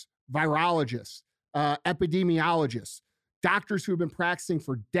doctors, virologists, epidemiologists, doctors who have been practicing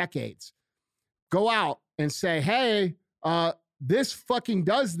for decades go out and say, hey, this fucking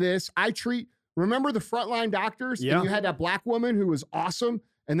does this. Remember the frontline doctors? Yeah. And you had that black woman who was awesome.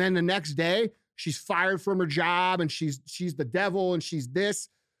 And then the next day, she's fired from her job and she's the devil and she's this.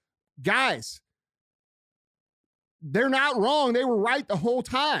 Guys, they're not wrong. They were right the whole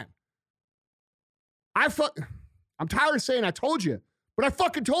time. I'm tired of saying I told you, but I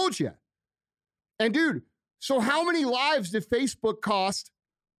fucking told you. And dude, so how many lives did Facebook cost?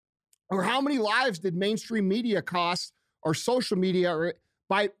 Or how many lives did mainstream media cost or social media or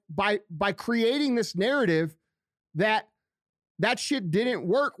by creating this narrative that shit didn't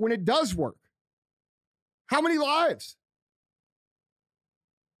work when it does work? How many lives?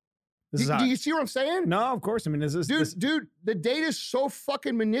 Do you see what I'm saying? No, of course. I mean, Dude, the data is so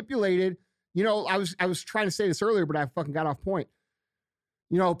fucking manipulated. You know, I was trying to say this earlier, but I fucking got off point.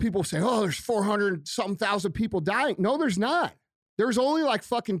 You know, people say, oh, there's 400-something thousand people dying. No, there's not. There's only like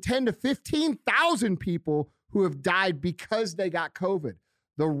fucking 10 to 15,000 people who have died because they got COVID.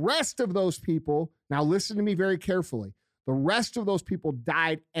 The rest of those people, now listen to me very carefully, the rest of those people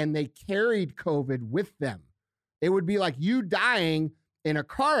died and they carried COVID with them. It would be like you dying in a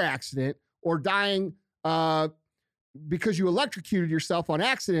car accident or dying because you electrocuted yourself on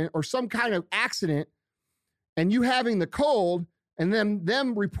accident or some kind of accident and you having the cold and then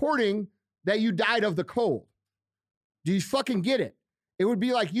them reporting that you died of the cold. Do you fucking get it? It would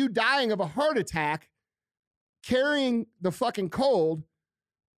be like you dying of a heart attack, carrying the fucking cold,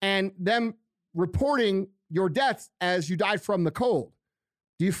 and them reporting your death as you died from the cold.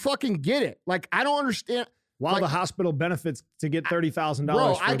 Do you fucking get it? Like, I don't understand. While like, the hospital benefits to get $30,000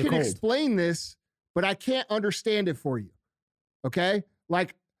 bro, for I the can cold. explain this, but I can't understand it for you. Okay?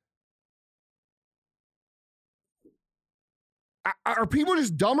 Like, are people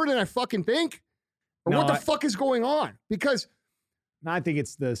just dumber than I fucking think? Or No, what the fuck is going on? Because No, I think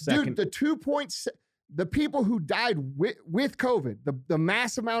it's the second. dude, the 2.6, the people who died with COVID, the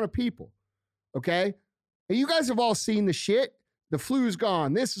mass amount of people, okay? And you guys have all seen the shit. The flu's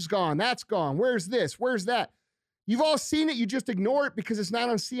gone. This is gone. That's gone. Where's this? Where's that? You've all seen it. You just ignore it because it's not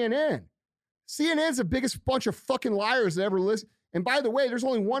on CNN. CNN's the biggest bunch of fucking liars that ever listen. And by the way, there's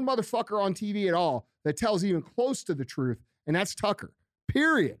only one motherfucker on TV at all that tells even close to the truth, and that's Tucker.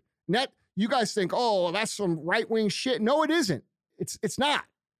 Period. And that, you guys think, oh, that's some right-wing shit. No, it isn't. It's not.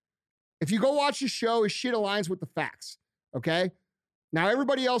 If you go watch his show, his shit aligns with the facts. Okay? Now,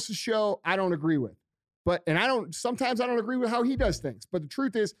 everybody else's show, I don't agree with. Sometimes I don't agree with how he does things. But the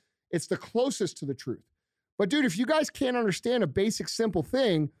truth is, it's the closest to the truth. But dude, if you guys can't understand a basic, simple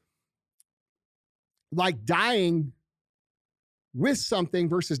thing, like dying with something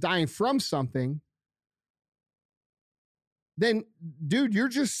versus dying from something, then dude, you're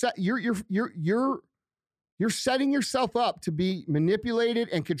just you're setting yourself up to be manipulated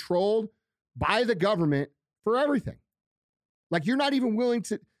and controlled by the government for everything. Like, you're not even willing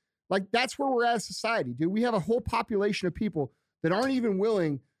to, like, that's where we're at as society, dude. We have a whole population of people that aren't even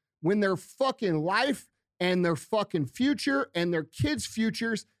willing, when their fucking life and their fucking future and their kids'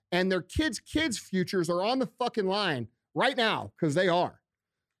 futures and their kids' futures are on the fucking line right now, because they are.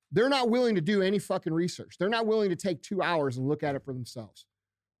 They're not willing to do any fucking research. They're not willing to take 2 hours and look at it for themselves.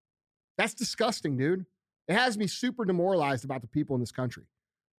 That's disgusting, dude. It has me super demoralized about the people in this country.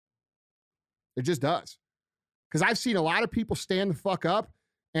 It just does. Because I've seen a lot of people stand the fuck up,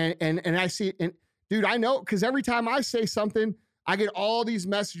 and I see, and dude, I know, because every time I say something, I get all these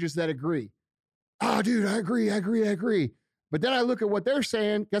messages that agree. Oh, dude, I agree. But then I look at what they're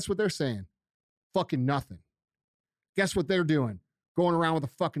saying. Guess what they're saying? Fucking nothing. Guess what they're doing? Going around with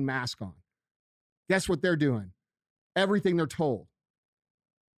a fucking mask on. Guess what they're doing? Everything they're told.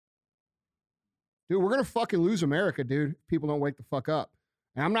 Dude, we're going to fucking lose America, dude, if people don't wake the fuck up.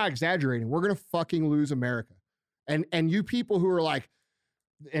 And I'm not exaggerating. We're going to fucking lose America. And you people who are like,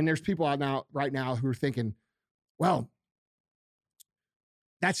 and there's people out now, right now, who are thinking, well,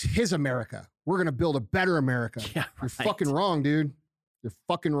 that's his America. We're going to build a better America. Yeah, You're right. fucking wrong, dude. You're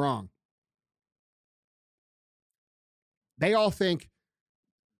fucking wrong. They all think,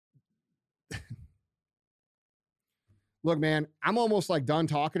 look, man, I'm almost like done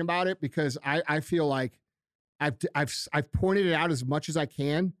talking about it, because I feel like I've pointed it out as much as I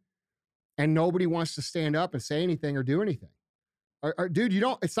can. and nobody wants to stand up and say anything or do anything. Dude,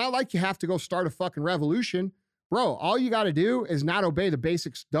 it's not like you have to go start a fucking revolution. Bro, all you got to do is not obey the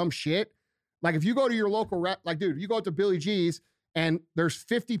basics, dumb shit. Like if you go to your local dude, you go to Billy G's and there's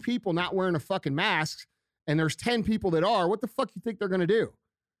 50 people not wearing a fucking mask and there's 10 people that are, what the fuck you think they're going to do?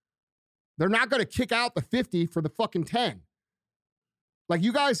 They're not going to kick out the 50 for the fucking 10. Like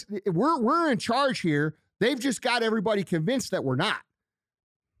you guys, we're in charge here. They've just got everybody convinced that we're not.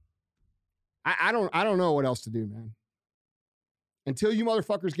 I don't know what else to do, man. Until you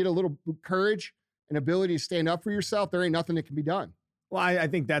motherfuckers get a little courage and ability to stand up for yourself, there ain't nothing that can be done. Well, I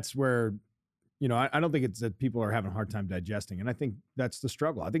think that's where, I don't think it's that people are having a hard time digesting. And I think that's the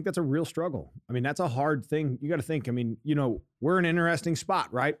struggle. I think that's a real struggle. I mean, that's a hard thing. You got to think, we're in an interesting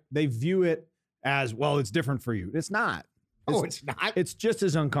spot, right? They view it as, well, it's different for you. It's not. It's not. It's just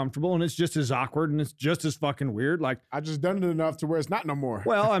as uncomfortable and it's just as awkward and it's just as fucking weird. Like I just done it enough to where it's not no more.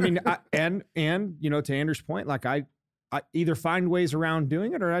 Well, I mean, and to Andrew's point, like I either find ways around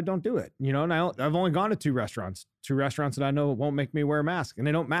doing it or I don't do it, and I've only gone to two restaurants that I know won't make me wear a mask and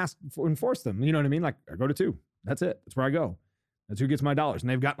they don't enforce them. You know what I mean? Like I go to two, that's it. That's where I go. That's who gets my dollars. And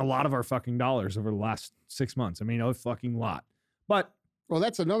they've gotten a lot of our fucking dollars over the last 6 months. I mean, a fucking lot, but. Well,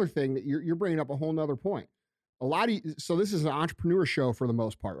 that's another thing that you're bringing up a whole nother point. So this is an entrepreneur show for the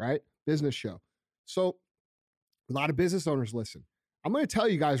most part, right? Business show. So a lot of business owners listen. I'm going to tell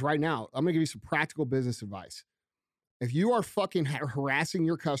you guys right now, I'm going to give you some practical business advice. If you are fucking harassing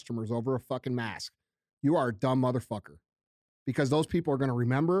your customers over a fucking mask, you are a dumb motherfucker because those people are going to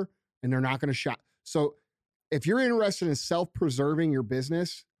remember and they're not going to shop. So if you're interested in self-preserving your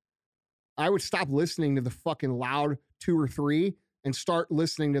business, I would stop listening to the fucking loud 2 or 3 and start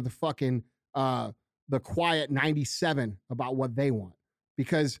listening to the fucking, the quiet 97 about what they want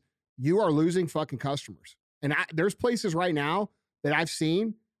because you are losing fucking customers. And there's places right now that I've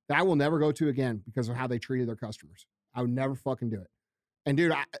seen that I will never go to again because of how they treated their customers. I would never fucking do it. And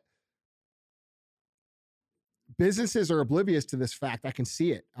dude, businesses are oblivious to this fact. I can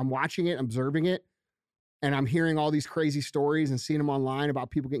see it. I'm watching it, observing it, and I'm hearing all these crazy stories and seeing them online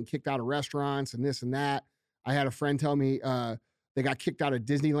about people getting kicked out of restaurants and this and that. I had a friend tell me they got kicked out of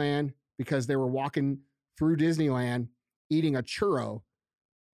Disneyland because they were walking through Disneyland eating a churro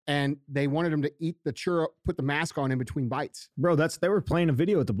and they wanted them to eat the churro, put the mask on in between bites. Bro, they were playing a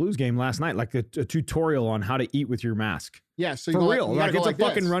video at the Blues game last night, like a tutorial on how to eat with your mask. Yeah. So for real. Like it's a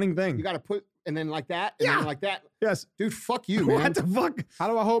fucking running thing. You got to put, and then like that, and then like that. Yes. Dude, fuck you, man. What the fuck? How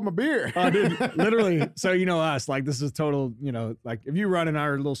do I hold my beer? Oh, dude, literally. So, us, like this is total, like if you run in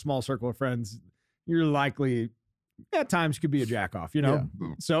our little small circle of friends, you're likely at times could be a jack off, Yeah.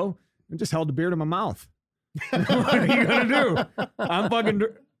 So I just held the beer to my mouth. What are you going to do? I'm fucking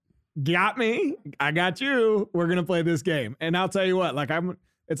got me. I got you. We're going to play this game. And I'll tell you what, like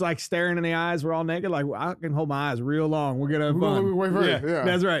it's like staring in the eyes. We're all naked. Like I can hold my eyes real long. We're going to have fun. Wait for it. Yeah.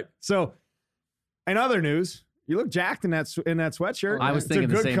 That's right. So in other news, you look jacked in that sweatshirt. I was thinking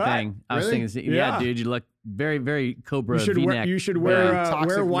the same thing. I was thinking, yeah, dude, you look very, very Cobra V-neck. You should wear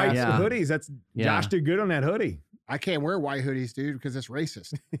white hoodies. That's Josh did good on that hoodie. I can't wear white hoodies, dude, because it's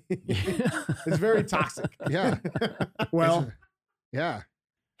racist. It's very toxic. Yeah. Well, yeah.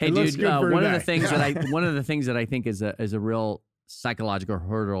 Hey, dude, one of the things that I think is a real psychological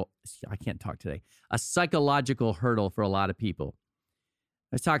hurdle. I can't talk today. A psychological hurdle for a lot of people.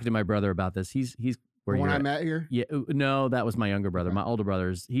 I was talking to my brother about this. He's where when you're I at. met here. Yeah, no, that was my younger brother. Okay. My older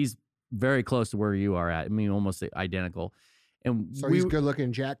brother's. He's very close to where you are at. I mean, almost identical. And so he's good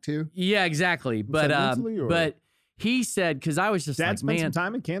looking, Jack too. Yeah, exactly. But he said, because I was just Dad like, spent man, some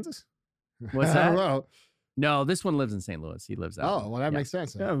time in Kansas. What's that? I don't know. No, this one lives in St. Louis. He lives out. Oh, well, that makes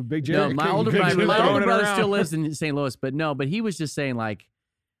sense. Yeah, big No, Jerry. my older brother still lives in St. Louis, but he was just saying, like,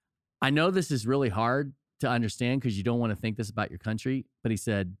 I know this is really hard to understand because you don't want to think this about your country, but he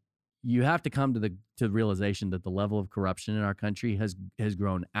said you have to come to the realization that the level of corruption in our country has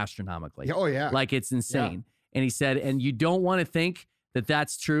grown astronomically. Oh yeah, like it's insane. And he said, and you don't want to think that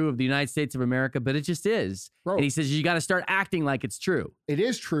that's true of the United States of America, but it just is. Bro, and he says you got to start acting like it's true. It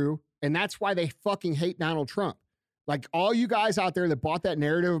is true, and that's why they fucking hate Donald Trump. Like all you guys out there that bought that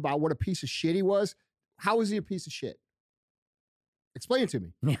narrative about what a piece of shit he was, how is he a piece of shit? Explain it to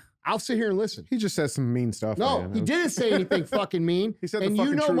me. Yeah. I'll sit here and listen. he just said some mean stuff. No, man. he didn't say anything fucking mean. He said and the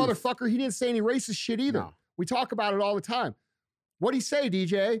fucking truth. motherfucker, he didn't say any racist shit either. No. We talk about it all the time. What'd he say,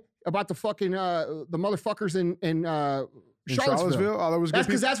 DJ, about the fucking the motherfuckers in Charlottesville? Oh, that was good. That's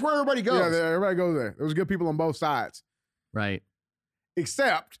because that's where everybody goes. Yeah, everybody goes there. There was good people on both sides, Right.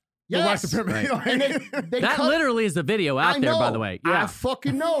 except the white Yes. supremacy. Right. And they That cut- literally is a video out I there, by know. the way. I Yeah.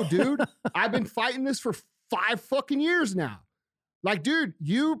 fucking know, dude. I've been fighting this for 5 fucking years now. Like, dude,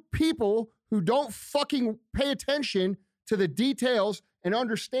 you people who don't fucking pay attention to the details and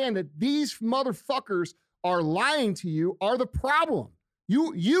understand that these motherfuckers are lying to you are the problem.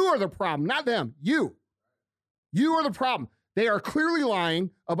 You are the problem, not them. You are the problem. They are clearly lying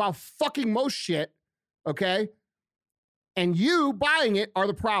about fucking most shit, okay? And you buying it are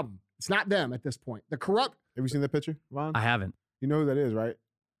the problem. It's not them at this point. The corrupt. Have you seen that picture, Vaughn? I haven't. You know who that is, right?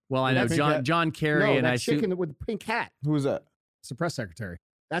 Well, I know John Kerry No, and that I chicken with the pink hat. Who is that? It's the press secretary.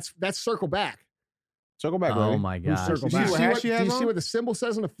 That's Circle Back. Circle back, Oh buddy. my Who's gosh. Circle Do you, Back? what see hat what, she do has you see on? what the symbol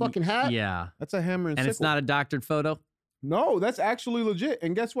says on the fucking hat? Yeah. That's a hammer and And sickle. it's not a doctored photo? No, that's actually legit.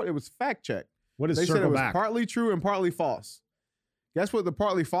 And guess what? It was fact checked. What is They said it circle was back? partly true and partly false. Guess what the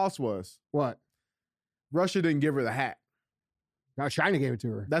partly false was? What? Russia didn't give her the hat. Now China gave it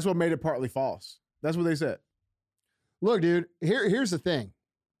to her. That's what made it partly false. That's what they said. Look, dude, here's the thing.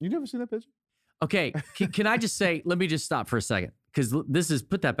 You never seen that picture? Okay, can I just say, let me just stop for a second, because this is,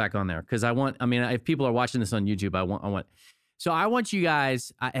 put that back on there, because if people are watching this on YouTube, I want you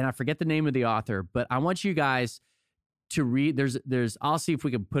guys, and I forget the name of the author, but I want you guys to read, I'll see if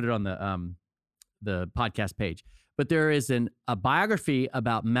we can put it on the podcast page, but there is a biography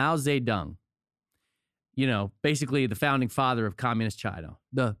about Mao Zedong, you know, basically the founding father of Communist China,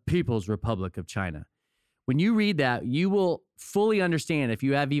 the People's Republic of China. When you read that, you will fully understand, if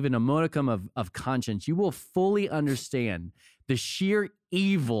you have even a modicum of conscience, you will fully understand the sheer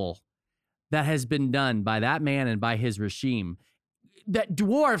evil that has been done by that man and by his regime that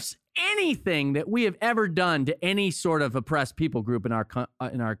dwarfs anything that we have ever done to any sort of oppressed people group in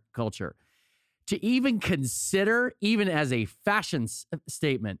our culture. To even consider, even as a fashion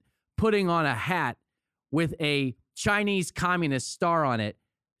statement, putting on a hat with a Chinese communist star on it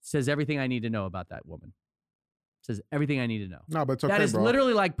says everything I need to know about that woman. Says everything I need to know. No, but it's okay, That is bro.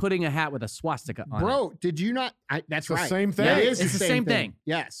 literally like putting a hat with a swastika on it. Bro, did you not? That's It's the right. same thing. That Yeah, is it's the same thing.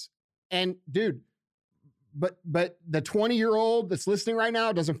 Yes. And dude, but the 20-year-old that's listening right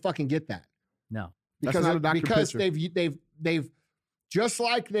now doesn't fucking get that. No. That's Because not a doctored because picture. they've just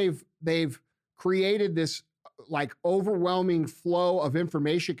like they've created this like overwhelming flow of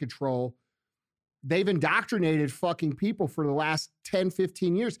information control. They've indoctrinated fucking people for the last 10,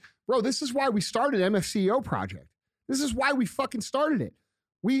 15 years. Bro, this is why we started MFCEO Project. This is why we fucking started it.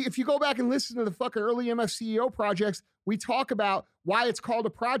 If you go back and listen to the fucking early MFCEO projects, we talk about why it's called a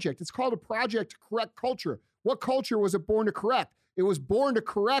project. It's called a project to correct culture. What culture was it born to correct? It was born to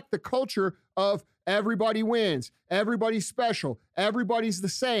correct the culture of everybody wins, everybody's special, everybody's the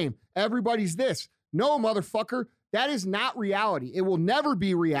same, everybody's this. No, motherfucker, that is not reality. It will never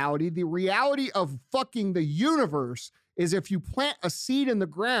be reality. The reality of fucking the universe is if you plant a seed in the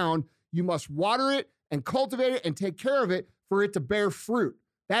ground, you must water it and cultivate it and take care of it for it to bear fruit.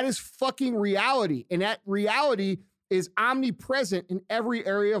 That is fucking reality. And that reality is omnipresent in every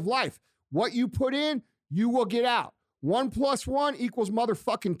area of life. What you put in, you will get out. 1 + 1 =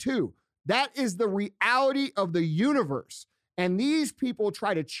 motherfucking 2. That is the reality of the universe. And these people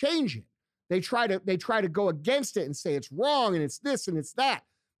try to change it. They try to go against it and say it's wrong and it's this and it's that.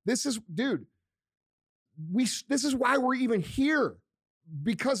 This is, dude, this is why we're even here,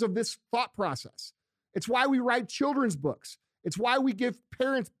 because of this thought process. It's why we write children's books. It's why we give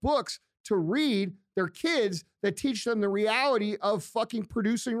parents books to read their kids that teach them the reality of fucking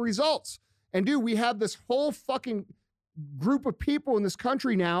producing results. And dude, we have this whole fucking group of people in this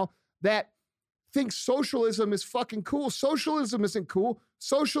country now that think socialism is fucking cool. Socialism isn't cool.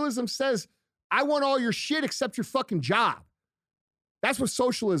 Socialism says, I want all your shit except your fucking job. That's what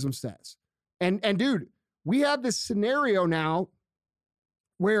socialism says. And dude, we have this scenario now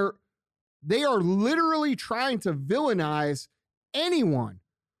where they are literally trying to villainize anyone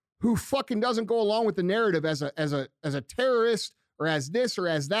who fucking doesn't go along with the narrative as a terrorist or as this or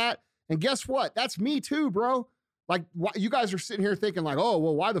as that. And guess what? That's me too, bro. Like, you guys are sitting here thinking like, oh,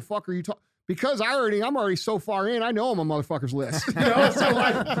 well, why the fuck are you talking? Because I'm already so far in, I know I'm on motherfucker's list. You know? So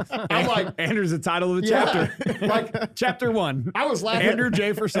like, I'm like, Andrew's the title of the Yeah. chapter. Like, Chapter 1. I was laughing. Andrew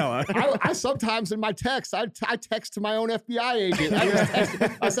J. Frisella. I sometimes in my text, I text to my own FBI agent.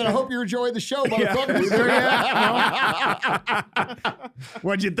 I said, I hope you enjoyed the show, motherfuckers.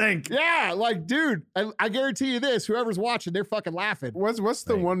 What'd you think? Yeah, like, dude, I guarantee you this, whoever's watching, they're fucking laughing. What's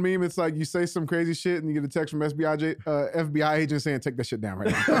the one meme? It's like you say some crazy shit and you get a text from FBI agent saying, take that shit down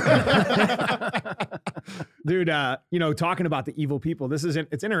right now. Dude, talking about the evil people, it's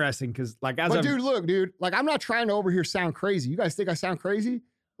interesting because like Dude, look, dude, like I'm not trying to over here sound crazy. You guys think I sound crazy?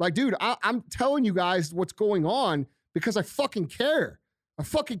 Like, dude, I'm telling you guys what's going on because I fucking care. I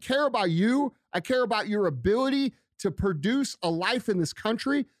fucking care about you. I care about your ability to produce a life in this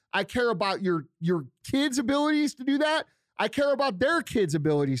country. I care about your kids' abilities to do that. I care about their kids'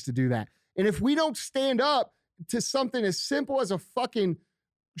 abilities to do that. And if we don't stand up to something as simple as a fucking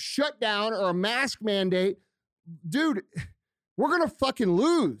shutdown or a mask mandate, dude, we're going to fucking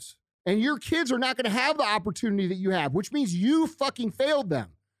lose. And your kids are not going to have the opportunity that you have, which means you fucking failed them.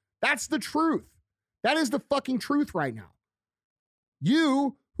 That's the truth. That is the fucking truth right now.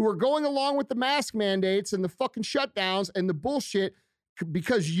 You who are going along with the mask mandates and the fucking shutdowns and the bullshit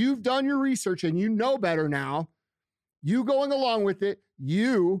because you've done your research and you know better now, you going along with it,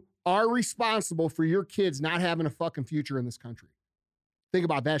 you are responsible for your kids not having a fucking future in this country. Think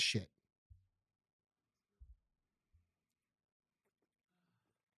about that shit.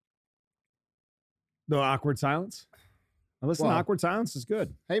 The awkward silence. Now listen, Well, awkward silence is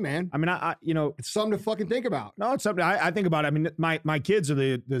good. Hey, man, I mean, I you know, it's something to fucking think about. no, it's something I think about. I mean, my kids are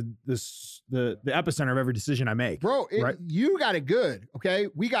the epicenter of every decision I make. Bro, right? You got it good, okay?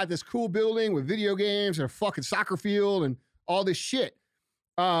 We got this cool building with video games and a fucking soccer field and all this shit.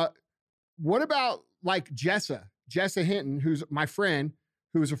 What about like Jessa Hinton, who's my friend,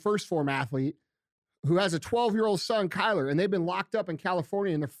 who's a first form athlete, who has a 12-year-old son, Kyler, and they've been locked up in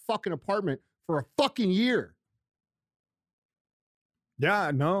California in their fucking apartment for a fucking year.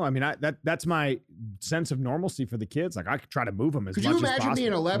 Yeah, no, I mean, that's my sense of normalcy for the kids. Like, I could try to move them as Could much you as imagine possible.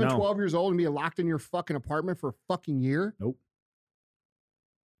 being 11, No. 12 years old and being locked in your fucking apartment for a fucking year? No.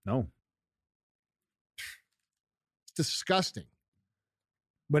 It's disgusting.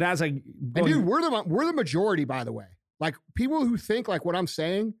 But as I And dude, we're the majority, by the way. Like, people who think like what I'm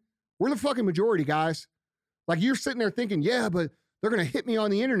saying, we're the fucking majority, guys. Like, you're sitting there thinking, yeah, but they're going to hit me on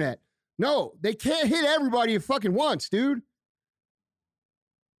the internet. No, they can't hit everybody at fucking once, dude.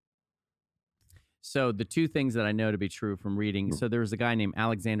 So the two things that I know to be true from reading. So there was a guy named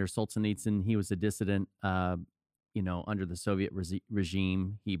Alexander Solzhenitsyn. He was a dissident, under the Soviet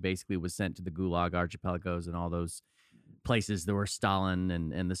regime. He basically was sent to the Gulag archipelagos and all those places that were Stalin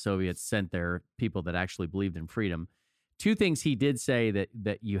and the Soviets sent their people that actually believed in freedom. Two things he did say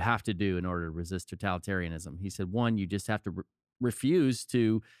that you have to do in order to resist totalitarianism. He said, one, you just have to refuse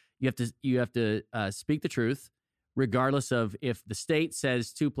to. You have to speak the truth, regardless of if the state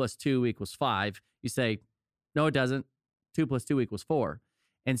says 2 + 2 = 5. You say, no, it doesn't. 2 + 2 = 4.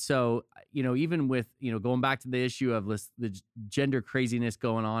 And so, even with, going back to the issue of the gender craziness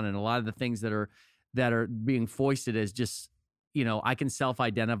going on and a lot of the things that are being foisted as just, I can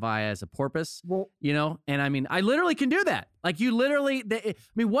self-identify as a porpoise, and I mean, I literally can do that. Like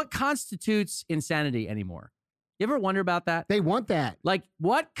what constitutes insanity anymore? You ever wonder about that? They want that. Like,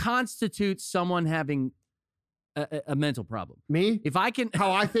 what constitutes someone having a mental problem? Me? If I can,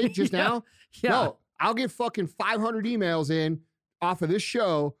 How I think just now? yeah. No, I'll get fucking 500 emails in off of this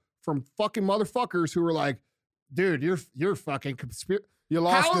show from fucking motherfuckers who are like, dude, you're fucking conspiracy. You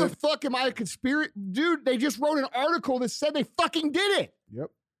lost How it. the fuck am I a conspiracy? Dude, they just wrote an article that said they fucking did it. Yep.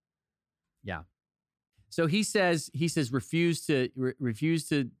 Yeah. So he says refuse to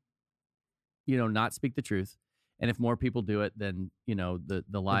not speak the truth. And if more people do it, then, the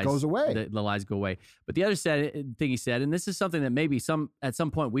lies goes away. The lies go away. But the other thing he said, and this is something that maybe at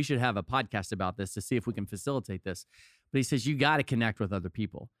some point we should have a podcast about this to see if we can facilitate this. But he says, you got to connect with other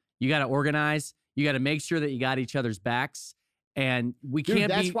people. You got to organize. You got to make sure that you got each other's backs. And we Dude,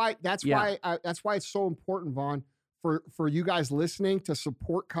 can't that's be. why that's why it's so important, Vaughn, for you guys listening to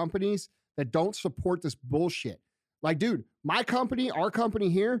support companies that don't support this bullshit. Like, dude, my company, our company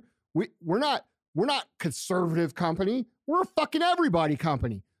here, we're not conservative company. We're a fucking everybody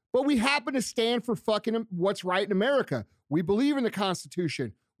company. But we happen to stand for fucking what's right in America. We believe in the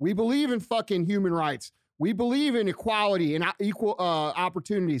Constitution. We believe in fucking human rights. We believe in equality and equal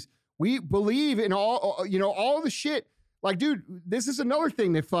opportunities. We believe in all the shit. Like, dude, this is another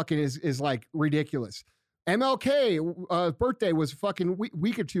thing that fucking is like ridiculous. MLK birthday was fucking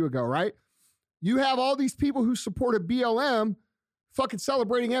week or two ago, right? You have all these people who supported BLM fucking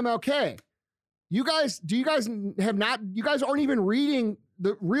celebrating MLK. You guys aren't even reading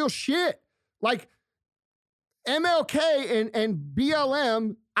the real shit. Like, MLK and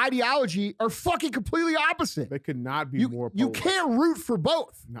BLM ideology are fucking completely opposite. They could not be more You polar. can't root for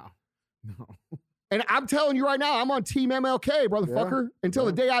both. No. And I'm telling you right now, I'm on Team MLK, brotherfucker, until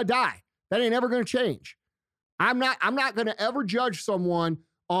the day I die. That ain't ever going to change. I'm not going to ever judge someone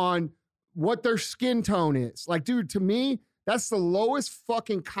on what their skin tone is. Like, dude, to me, that's the lowest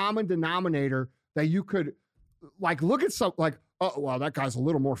fucking common denominator that you could, like, look at some, like, oh, well, that guy's a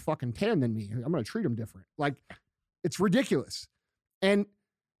little more fucking tan than me. I'm going to treat him different. Like, it's ridiculous. And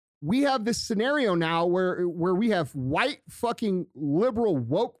we have this scenario now where we have white fucking liberal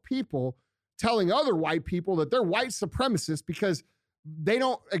woke people telling other white people that they're white supremacists because they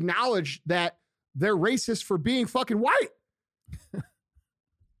don't acknowledge that they're racist for being fucking white.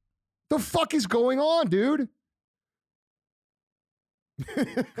 The fuck is going on, dude?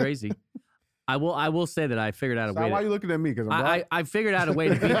 Crazy. I will say that I figured out a So way. why are you looking at me? Because I'm black? I figured out a way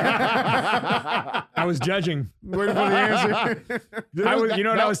to beat. I was judging. Waiting for the answer. I was, you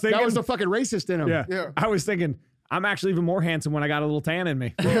know what I was thinking? That was the fucking racist in him. Yeah. Yeah. I was thinking, I'm actually even more handsome when I got a little tan in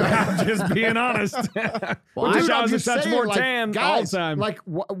me. I'm just being honest. Well, Dude, dude, I was just such saying, more like, tan guys, all the time. Like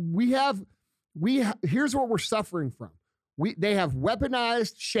here's what we're suffering from. They have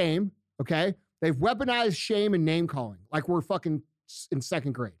weaponized shame. Okay, they've weaponized shame and name calling. Like we're fucking in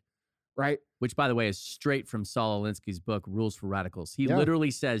second grade, right? which by the way is straight from Saul Alinsky's book, Rules for Radicals. He Yeah. literally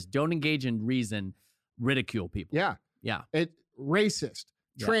says, don't engage in reason, ridicule people. Yeah, Yeah. it racist,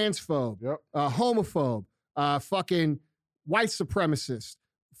 Yeah. transphobe, Yep. Homophobe, fucking white supremacist,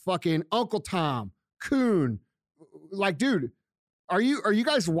 fucking Uncle Tom, coon. Like, dude, are you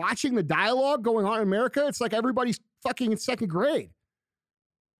guys watching the dialogue going on in America? It's like everybody's fucking in second grade,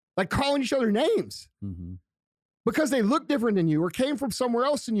 like calling each other names Mm-hmm. because they look different than you or came from somewhere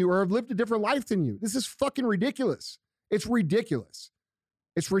else than you or have lived a different life than you. This is fucking ridiculous. It's ridiculous.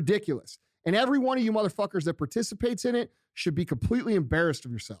 It's ridiculous. And every one of you motherfuckers that participates in it should be completely embarrassed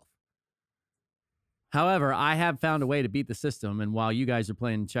of yourself. However, I have found a way to beat the system, and while you guys are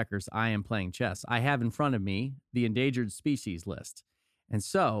playing checkers, I am playing chess. I have in front of me the endangered species list. And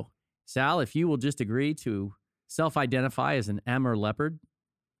so, Sal, if you will just agree to self-identify as an Amur leopard,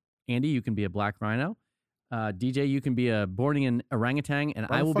 Andy, you can be a black rhino. DJ, you can be a Bornean orangutan, and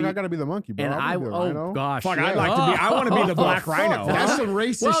I will be. I gotta be the monkey, bro. And I wanna be the rhino. gosh, Fuck, yeah. I'd like to be. I want to be the black fuck, rhino. That's some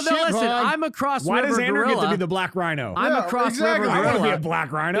racist Well, no, shit, listen, Vaughn. I'm a cross Why river does Andrew gorilla. get to be the black rhino? I'm Yeah, a cross exactly. river I want to be gorilla. a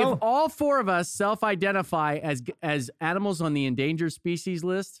black rhino. If all four of us self-identify as animals on the endangered species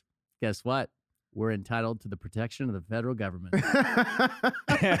list, guess what? We're entitled to the protection of the federal government.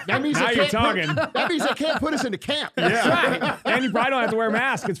 That means now they you're can't talking. That means they can't put us into camp. Yeah. And you probably don't have to wear a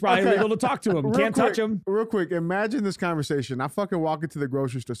mask. It's probably Okay. illegal to talk to him. Real Can't quick, touch him. Real quick, imagine this conversation. I fucking walk into the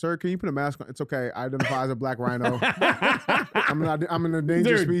grocery store. Sir, can you put a mask on? It's okay. I identify as a black rhino. I'm an endangered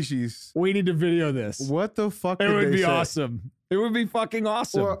Dude. species. We need to video this. What the fuck? It did would they be say? awesome. It would be fucking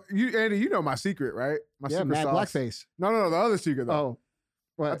awesome. Well, Andy, you know my secret, right? My Yeah, secret mad sauce. blackface. No, the other secret though. Oh,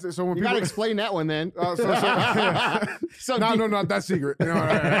 what? That's it. So when You people got to explain that one then. So no, deep. no, not that secret. You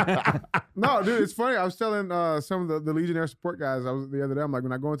know, no, dude, it's funny. I was telling some of the Legionnaire support guys. I was the other day. I'm like,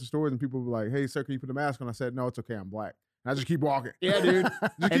 when I go into stores and people were like, "Hey, sir, can you put a mask on?" I said, "No, it's okay. I'm black." And I just keep walking. Yeah, dude. Just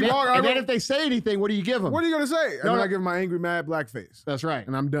And keep then, walking. and then if they say anything, what do you give them? What are you gonna say? And No, then no. I give them my angry, mad black face, That's right.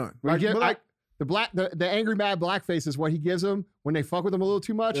 and I'm done. When you Like, get- but the angry mad blackface is what he gives them when they fuck with him a little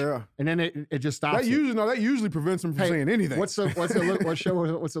too much, yeah, and then it just stops. that it. usually prevents them from Hey, saying anything. What's it look? What's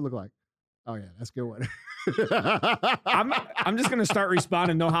it look like? Oh yeah, that's a good one. I'm just gonna start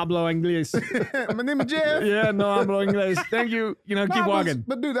responding. No hablo inglés. My name is Jeff. Yeah, no hablo inglés. Thank you. You know, keep Nah, walking.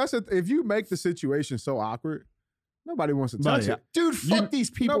 But dude, if you make the situation so awkward, nobody wants to touch Buddy, it. Dude, fuck these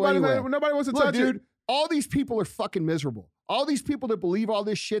people Nobody anyway. wants to Look, touch dude, it. all these people are fucking miserable. All these people that believe all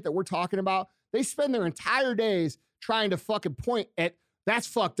this shit that we're talking about, they spend their entire days trying to fucking point at that's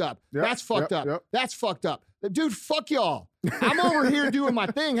fucked up. Yep, That's fucked yep, up. yep. That's fucked up. Dude, fuck y'all. I'm over here doing my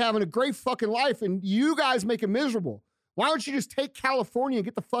thing, having a great fucking life, and you guys make it miserable. Why don't you just take California and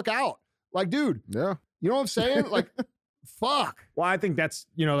get the fuck out? Like, dude, Yeah. you know what I'm saying? Like, fuck. Well, I think that's,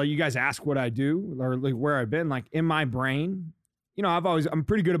 you know, like you guys ask what I do or like where I've been. Like in my brain, you know, I'm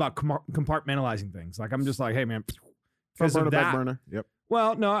pretty good about compartmentalizing things. Like I'm just like, hey man, because Front of burner, back that. burner. Yep.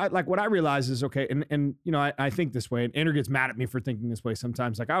 Well, no, like what I realize is okay, and you know, I think this way, and Andrew gets mad at me for thinking this way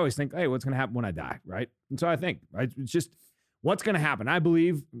sometimes. Like I always think, hey, what's gonna happen when I die, right? And so I think, right, it's just what's gonna happen. I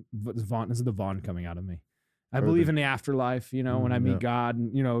believe this is the Vaughn coming out of me. I believe in the afterlife, you know, when I meet yeah. God,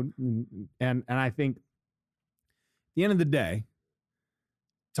 and you know, and I think at the end of the day,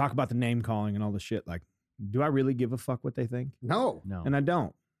 talk about the name calling and all the shit. Like, do I really give a fuck what they think? No. No. And I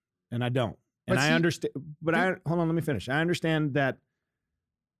don't. And I don't. And But I see- understand, but hold on, let me finish. I understand that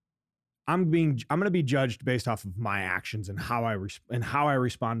I'm going to be judged based off of my actions and how I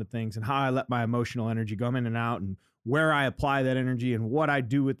respond to things and how I let my emotional energy go in and out and where I apply that energy and what I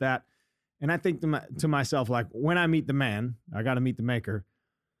do with that. And I think to myself, like when I meet the man, I got to meet the maker.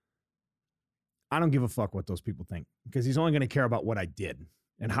 I don't give a fuck what those people think because he's only going to care about what I did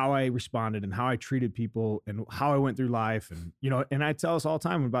and how I responded and how I treated people and how I went through life. And, you know, and I tell us all the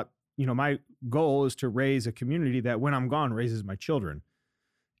time about, you know, my goal is to raise a community that when I'm gone raises my children.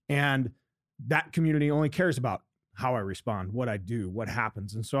 And that community only cares about how I respond, what I do, what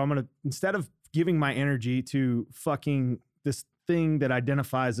happens. And so I'm going to, instead of giving my energy to fucking this thing that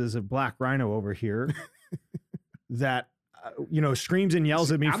identifies as a black rhino over here, that screams and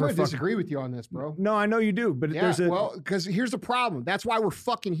yells at me I'm for going to fucking. disagree with you on this, bro. No, I know you do, but Yeah, there's a. well, because here's the problem. That's why we're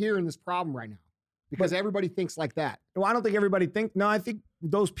fucking here in this problem right now. Because everybody thinks like that. Well, I don't think everybody think. No, I think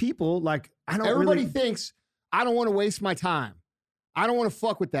those people Everybody really, thinks, I don't want to waste my time. I don't want to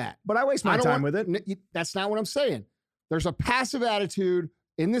fuck with that. But I waste my don't time want- with it. That's not what I'm saying. There's a passive attitude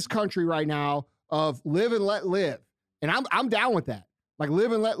in this country right now of live and let live. And I'm down with that. Like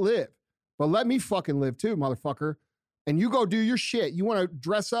live and let live. But let me fucking live too, motherfucker. And you go do your shit. You want to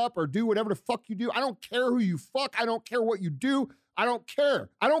dress up or do whatever the fuck you do. I don't care who you fuck. I don't care what you do. I don't care.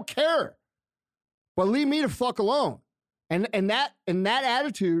 I don't care. But leave me the fuck alone. And that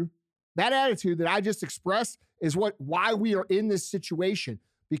attitude that I just expressed is why we are in this situation,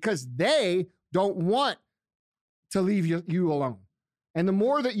 because they don't want to leave you alone. And the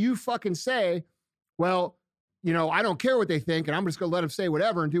more that you fucking say, well, I don't care what they think, and I'm just gonna let them say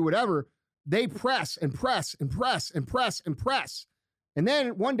whatever and do whatever, they press and press and press and press and press. And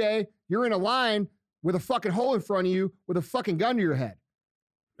then one day you're in a line with a fucking hole in front of you with a fucking gun to your head.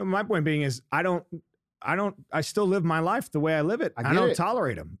 My point being is I still live my life the way I live it. I don't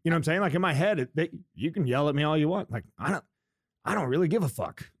tolerate them. You know what I'm saying? Like in my head, you can yell at me all you want. Like I don't really give a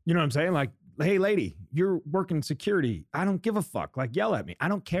fuck. You know what I'm saying? Like, hey lady, you're working security. I don't give a fuck. Like yell at me. I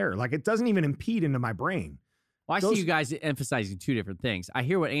don't care. Like it doesn't even impede into my brain. Well, I see you guys emphasizing two different things. I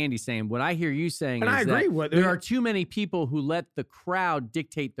hear what Andy's saying. What I hear you saying And is I agree that with there are too many people who let the crowd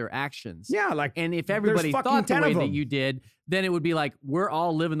dictate their actions. Yeah, like and if everybody fucking thought the 10 way of that them. you did, then it would be like we're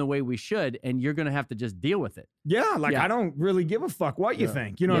all living the way we should, and you're going to have to just deal with it. Yeah, like Yeah. I don't really give a fuck what you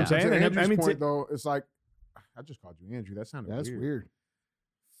think. You know what I'm Yeah. saying? To And Andrew's I mean, point, though, it's like, I just called you Andrew. That sounded That's weird.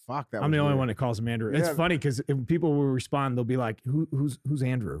 Fuck, that I'm was the only weird. one that calls him Andrew. It's Yeah. funny because people will respond, they'll be like, "Who's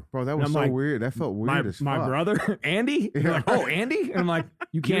Andrew?" Bro, that And was I'm so like, weird. That felt weird as My fuck. brother, Andy. And they're like, oh, Andy. And I'm like,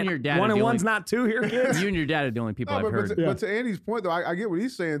 you and can't. your dad One are and the one's only- not two here, kids. You and your dad are the only people I've heard. But to Andy's point, though, I get what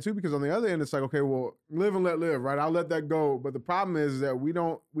he's saying too, because on the other end, it's like, okay, well, live and let live, right? I'll let that go. But the problem is that we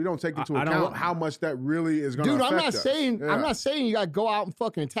don't take into I don't account want- how much that really is going to Dude, affect I'm us. not saying you got to go out and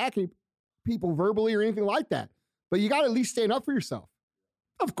fucking attack people verbally or anything like that. But you got to at least stand up for yourself.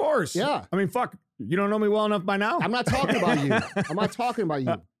 Of course. Yeah. I mean, fuck. You don't know me well enough by now. I'm not talking about you. I'm not talking about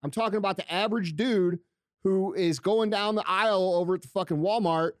you. I'm talking about the average dude who is going down the aisle over at the fucking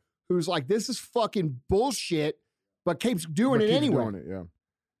Walmart who's like, this is fucking bullshit, but keeps doing But it keeps anyway. doing it, yeah.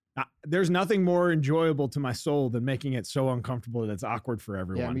 There's nothing more enjoyable to my soul than making it so uncomfortable that it's awkward for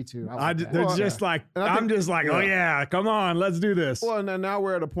everyone. Yeah, me too. I I like d- that. they're Well, just like, and I I'm think- just like, oh yeah, come on, let's do this. Well, and then now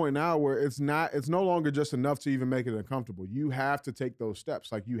we're at a point now where it's no longer just enough to even make it uncomfortable. You have to take those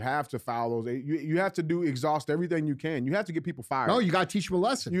steps. Like you have to file those. You have to exhaust everything you can. You have to get people fired. No, you got to teach them a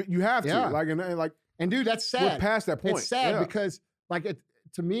lesson. you have to. Yeah. Like and like And dude, that's sad. we're past that point. It's sad Yeah. because, like,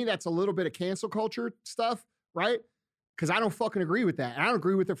 to me, that's a little bit of cancel culture stuff, right? Because I don't fucking agree with that. And I don't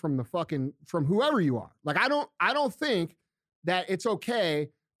agree with it from whoever you are. Like, I don't think that it's okay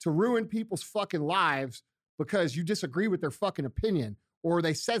to ruin people's fucking lives because you disagree with their fucking opinion or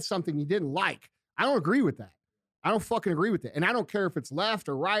they said something you didn't like. I don't agree with that. I don't fucking agree with it. And I don't care if it's left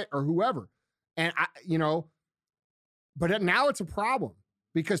or right or whoever. And but now it's a problem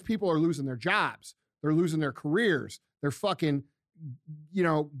because people are losing their jobs. They're losing their careers. They're fucking,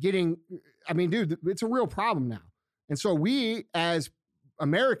 getting, I mean, dude, it's a real problem now. And so we as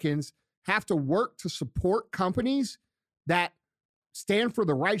Americans have to work to support companies that stand for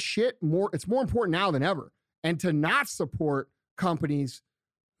the right shit. It's more important now than ever. And to not support companies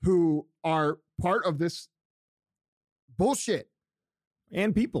who are part of this bullshit.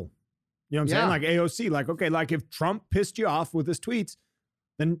 And people. You know what I'm saying? Like AOC, like, okay, like if Trump pissed you off with his tweets,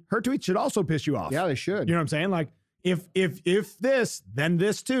 then her tweets should also piss you off. Yeah, they should. You know what I'm saying? Like if this, then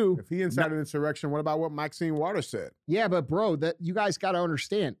this too. if he incited insurrection, what about what Maxine Waters said? Yeah, but bro, that you guys got to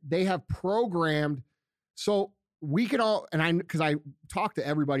understand. They have programmed, so we can all, and because I talk to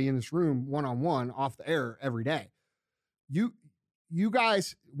everybody in this room one-on-one off the air every day. You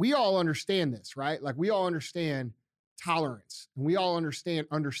guys, we all understand this, right? Like we all understand tolerance, and we all understand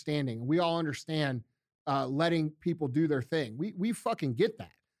understanding, and we all understand letting people do their thing. We fucking get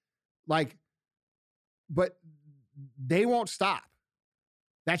that. Like, but they won't stop.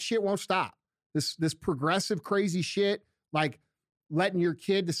 That shit won't stop. This progressive crazy shit, like letting your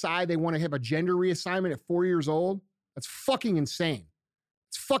kid decide they want to have a gender reassignment at 4 years old. That's fucking insane.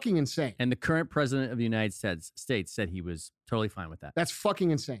 It's fucking insane. And the current president of the United States said he was totally fine with that, That's fucking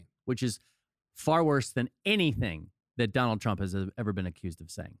insane. which is far worse than anything that Donald Trump has ever been accused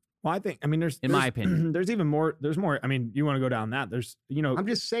of saying. Well, I mean, there's In my opinion. there's even more. There's more. I mean, you want to go down that? There's, I'm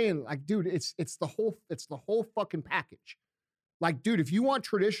just saying, like, dude, it's the whole fucking package. Like, dude, if you want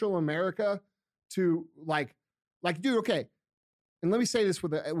traditional America to like, dude, okay, and let me say this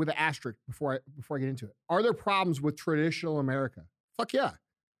with an asterisk before I get into it. Are there problems with traditional America? Fuck yeah.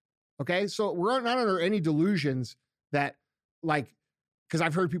 Okay, so we're not under any delusions that, like, because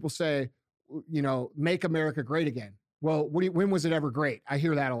I've heard people say, you know, make America great again. Well, when was it ever great? I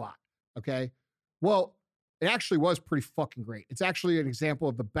hear that a lot. Okay, well, it actually was pretty fucking great. It's actually an example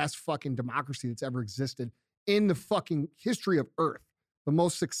of the best fucking democracy that's ever existed in the fucking history of Earth. The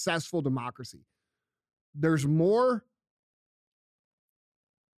most successful democracy. There's more.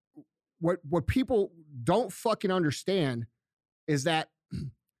 What people don't fucking understand is that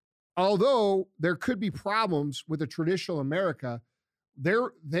although there could be problems with a traditional America,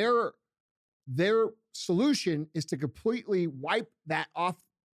 their solution is to completely wipe that off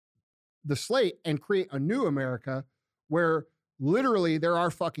the slate and create a new America where literally there are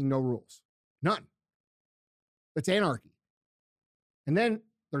fucking no rules. None. It's anarchy. And then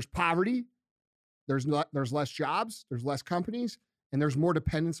there's poverty, there's less jobs, there's less companies, and there's more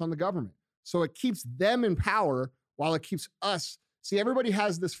dependence on the government. So it keeps them in power while it keeps us. See, everybody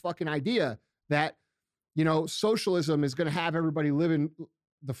has this fucking idea that, you know, socialism is going to have everybody living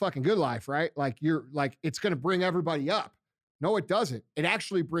the fucking good life, right? Like it's going to bring everybody up. No, it doesn't. It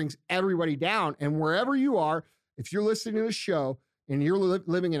actually brings everybody down. And wherever you are, if you're listening to this show and you're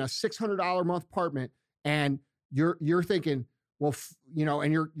living in a $600 a month apartment and you're thinking, well, you know,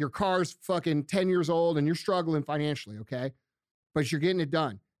 and your car's fucking 10 years old and you're struggling financially, okay? But you're getting it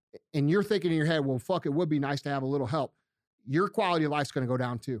done. And you're thinking in your head, well, fuck, it would be nice to have a little help. Your quality of life's going to go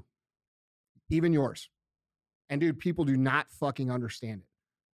down too. Even yours. And dude, people do not fucking understand it.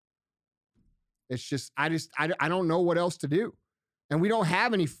 It's just, I don't know what else to do. And we don't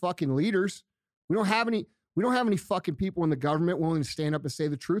have any fucking leaders. We don't have any fucking people in the government willing to stand up and say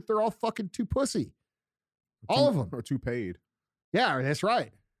the truth. They're all fucking too pussy. All of them. Or too paid. Yeah, that's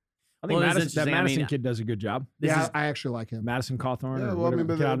right. I think Well, that Madison kid does a good job. I actually like him. Madison Cawthorn. Yeah, well, I mean,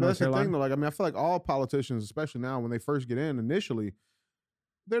 but that's the thing, though. Like, I mean, I feel like all politicians, especially now when they first get in initially,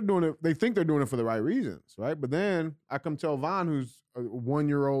 they're doing it. They think they're doing it for the right reasons, right? But then I come tell Vaughn, who's a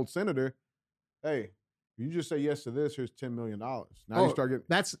 1-year-old senator, hey, you just say yes to this, here's $10 million. Now you start getting.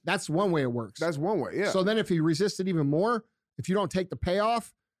 That's one way it works. That's one way, yeah. So then if you resist it even more, if you don't take the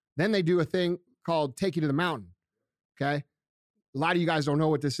payoff, then they do a thing called take you to the mountain. Okay? A lot of you guys don't know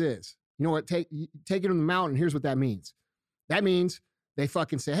what this is. You know what? Take it to the mountain. Here's what that means. That means they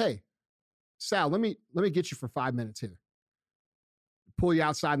fucking say, hey, Sal, let me get you for 5 minutes here. Pull you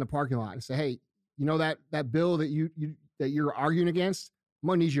outside in the parking lot and say, hey, you know that bill that you're arguing against? I'm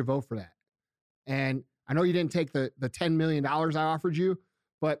gonna need you to vote for that. And I know you didn't take the $10 million I offered you,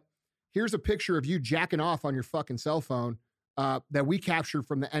 but here's a picture of you jacking off on your fucking cell phone that we captured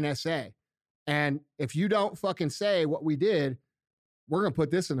from the NSA. And if you don't fucking say what we did, we're going to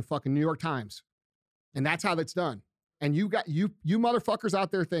put this in the fucking New York Times. And that's how that's done. And you motherfuckers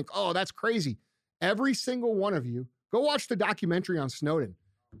out there think, oh, that's crazy. Every single one of you, go watch the documentary on Snowden.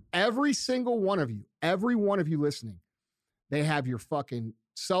 Every single one of you listening, they have your fucking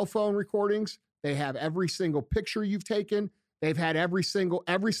cell phone recordings. They have every single picture you've taken. They've had every single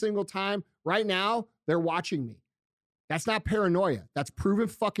time. Right now, they're watching me. That's not paranoia. That's proven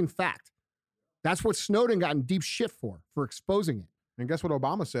fucking fact. That's what Snowden got in deep shit for exposing it. And guess what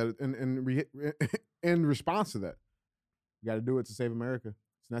Obama said in response to that? You got to do it to save America.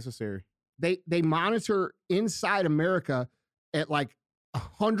 It's necessary. They monitor inside America at like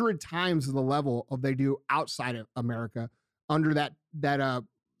 100 times the level of they do outside of America under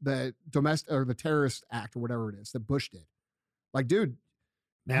the domestic or the terrorist act or whatever it is that Bush did. Like, dude,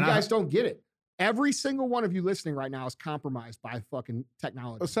 man, you guys don't get it. Every single one of you listening right now is compromised by fucking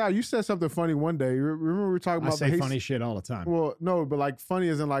technology. Oh, Sal, you said something funny one day. Remember we were talking about I say funny shit all the time. Well, no, but like funny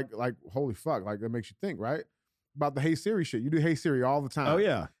isn't like holy fuck, like that makes you think, right? About the Hey Siri shit. You do Hey Siri all the time. Oh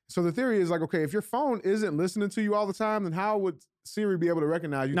yeah. So the theory is like, okay, if your phone isn't listening to you all the time, then how would Siri be able to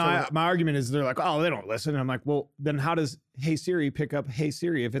recognize you? No, my argument is they're like, oh, they don't listen. And I'm like, well, then how does Hey Siri pick up Hey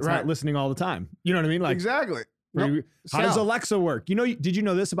Siri if it's not listening all the time? You know what I mean? Like exactly. Nope. How does Alexa work? You know, did you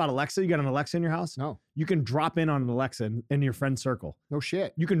know this about Alexa? You got an Alexa in your house? No. You can drop in on an Alexa in your friend circle. No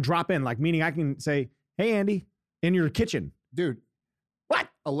shit. You can drop in, like meaning I can say, hey, Andy, in your kitchen. Dude. What?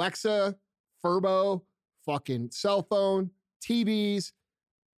 Alexa, Furbo, fucking cell phone, TVs,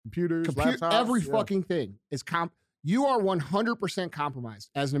 computers, laptops. Every fucking thing is you are 100% compromised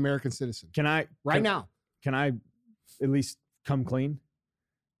as an American citizen. Can I now? Can I at least come clean?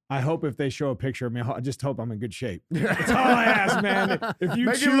 I hope if they show a picture of me, I just hope I'm in good shape. That's all I ask, man. If you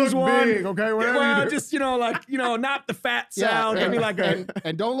Make it choose look one, big, okay? Whatever well, you do. just not the fat Sal. Give me like a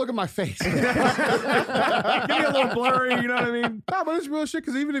and don't look at my face. give me a little blurry. You know what I mean? No, but it's real shit.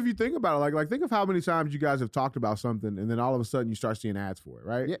 Because even if you think about it, like think of how many times you guys have talked about something, and then all of a sudden you start seeing ads for it,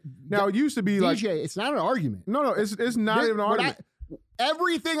 right? Yeah. Now it used to be DJ, like, it's not an argument. no, it's not This- even an what argument.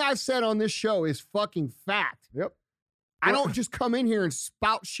 everything I've said on this show is fucking fact. Yep. I don't just come in here and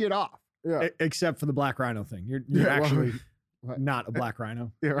spout shit off. Yeah. Except for the black rhino thing. You're Yeah, well, actually what? not a black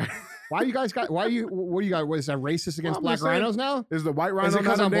rhino. Yeah. Right. What do you guys, what do you got? What is that, racist against I'm black just saying- rhinos now? Is the white rhino Is it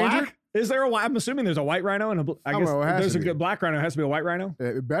because not I'm endangered? black? Is there I'm assuming there's a white rhino and I guess well, it has there's to a be. good black rhino. It has to be a white rhino.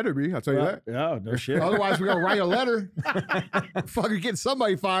 It better be. I'll tell you that. Yeah, no shit. Otherwise, we're going to write a letter. Fucking get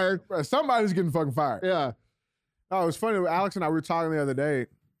somebody fired. Bro, somebody's getting fucking fired. Yeah. Oh, it was funny. Alex and I were talking the other day.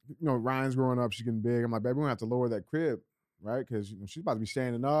 You know, Ryan's growing up. She's getting big. I'm like, baby, we're going to have to lower that crib, right? Because she's about to be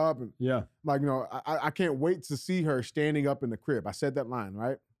standing up. And Yeah. I'm like, I can't wait to see her standing up in the crib. I said that line,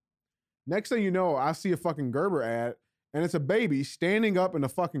 right? Next thing you know, I see a fucking Gerber ad, and it's a baby standing up in the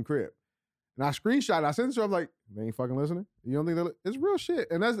fucking crib. And I screenshot it. I sent it to her. I'm like, they ain't fucking listening. You don't think it's real shit?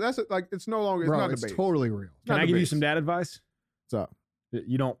 And that's like, it's no longer, it's Bro, not it's debate. totally real. Can I give you some dad advice? What's up?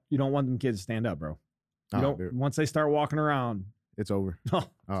 You don't want them kids to stand up, bro. You Oh, don't dude. once they start walking around. It's over. Oh,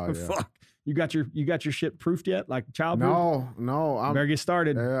 Oh, yeah. fuck. You got your shit proofed yet? Like child proof? No. I'm, Better get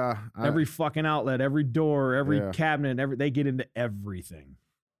started. yeah. Every fucking outlet, every door, every Yeah. cabinet, they get into everything.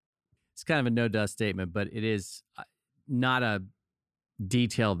 It's kind of a no dust statement, but it is not a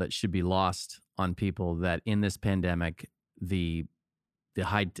detail that should be lost on people that in this pandemic, the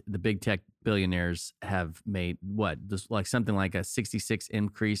big tech billionaires have made something like a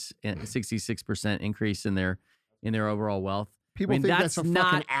 66% increase in their overall wealth. People I mean, think that's a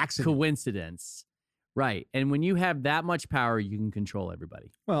not fucking accident. coincidence, right? And when you have that much power, you can control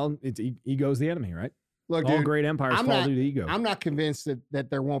everybody. Well, it's ego's the enemy, right? Look, All dude, great empires I'm fall not- due to ego. I'm not convinced that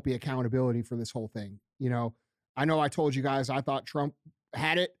there won't be accountability for this whole thing. You know I told you guys I thought Trump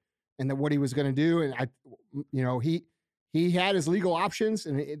had it and that what he was going to do, and he had his legal options,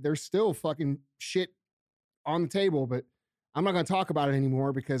 and there's still fucking shit on the table. But I'm not going to talk about it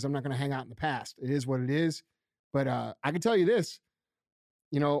anymore because I'm not going to hang out in the past. It is what it is. But I can tell you this.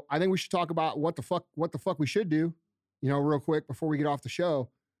 I think we should talk about what the fuck we should do. Real quick before we get off the show.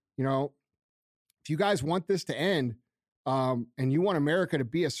 If you guys want this to end, and you want America to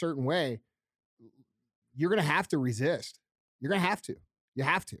be a certain way, you're going to have to resist. You're going to have to. You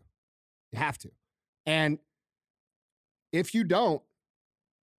have to. You have to. And if you don't,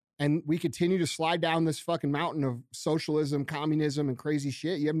 and we continue to slide down this fucking mountain of socialism, communism, and crazy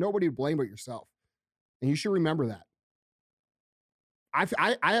shit, you have nobody to blame but yourself. And you should remember that.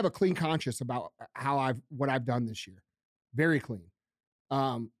 I have a clean conscience about what I've done this year. Very clean.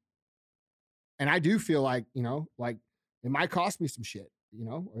 And I do feel like, like it might cost me some shit,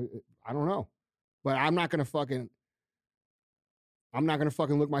 I don't know. But I'm not going to fucking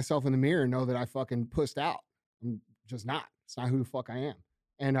look myself in the mirror and know that I fucking pussed out. I'm just not. It's not who the fuck I am.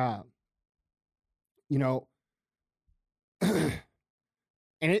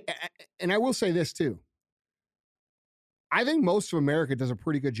 And, and I will say this too. I think most of America does a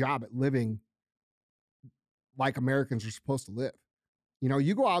pretty good job at living like Americans are supposed to live.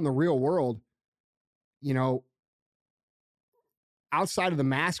 You go out in the real world, outside of the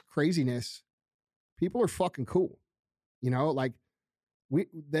mask craziness, people are fucking cool.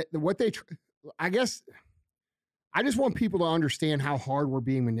 I guess I just want people to understand how hard we're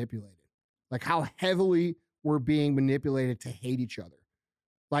being manipulated, like how heavily we're being manipulated to hate each other.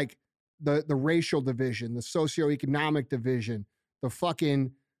 Like the racial division, the socioeconomic division, the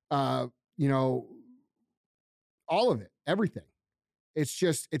fucking, all of it, everything.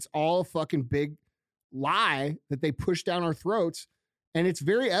 It's all a fucking big lie that they push down our throats. And it's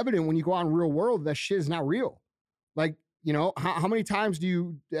very evident when you go out in real world, that shit is not real. Like, how many times do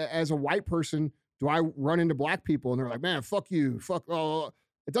you, as a white person, do I run into black people and they're like, man, fuck you, fuck, oh,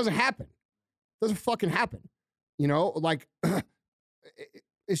 it doesn't happen. It doesn't fucking happen. Like,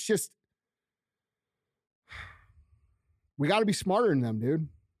 it's just, we got to be smarter than them, dude.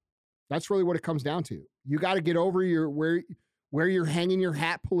 That's really what it comes down to. You got to get over where you're hanging your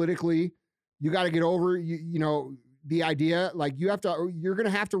hat politically. You got to get over, the idea, like you're going to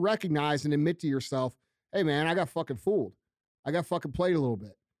have to recognize and admit to yourself, hey man, I got fucking fooled. I got fucking played a little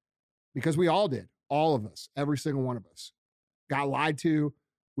bit, because we all did. All of us, every single one of us got lied to.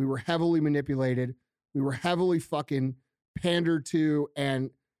 We were heavily manipulated. We were heavily fucking pandered to. And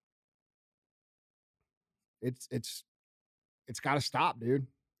it's got to stop, dude.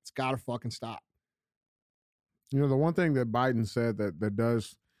 It's got to fucking stop. The one thing that Biden said that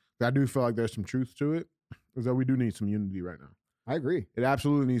does I do feel like there's some truth to it, is that we do need some unity right now. I agree. It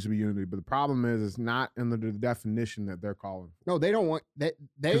absolutely needs to be unity, but the problem is it's not in the definition that they're calling. No, they don't want they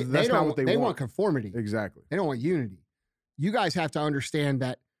 'Cause that's don't not what they want want. conformity. Exactly. They don't want unity. You guys have to understand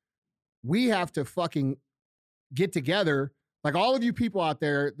that we have to fucking get together. Like all of you people out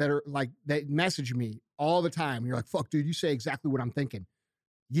there that are like, that message me all the time. You're like, fuck, dude, you say exactly what I'm thinking.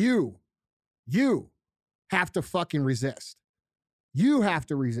 You have to fucking resist. You have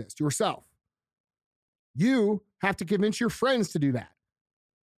to resist yourself. You have to convince your friends to do that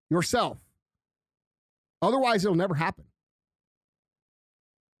yourself. Otherwise, it'll never happen.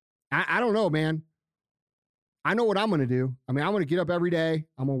 I don't know, man. I know what I'm going to do. I mean, I'm going to get up every day.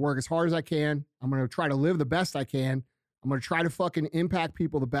 I'm going to work as hard as I can. I'm going to try to live the best I can. I'm going to try to fucking impact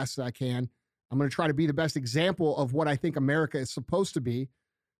people the best that I can. I'm going to try to be the best example of what I think America is supposed to be.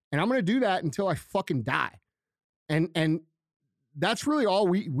 And I'm going to do that until I fucking die. And that's really all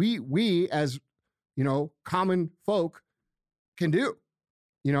we as, you know, common folk can do,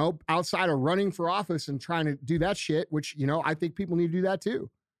 you know, outside of running for office and trying to do that shit, which, you know, I think people need to do that too.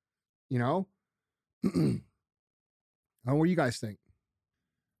 You know, what do you guys think?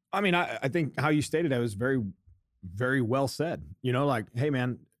 I mean, I think how you stated it was very, very well said. You know, like, hey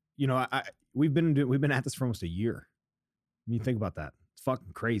man, you know, we've been at this for almost a year. I mean, think about that. It's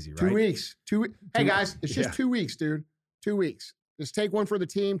fucking crazy, right? 2 weeks. Hey guys, it's just 2 weeks, dude. 2 weeks. Just take one for the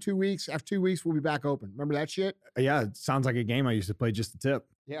team. 2 weeks. After 2 weeks, we'll be back open. Remember that shit? Yeah, it sounds like a game I used to play just a tip.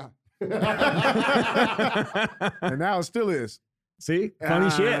 Yeah. And now it still is. See? Funny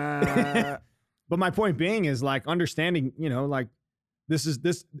shit. But my point being is like understanding, you know, like this,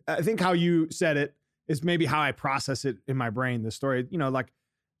 I think how you said it is maybe how I process it in my brain, the story, you know, like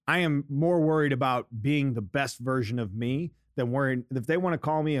I am more worried about being the best version of me than worrying if they want to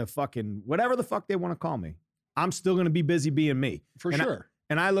call me a fucking whatever the fuck they want to call me. I'm still going to be busy being me. For sure.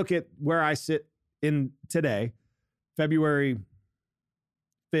 And I look at where I sit in today, February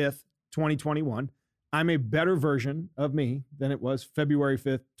 5th, 2021. I'm a better version of me than it was February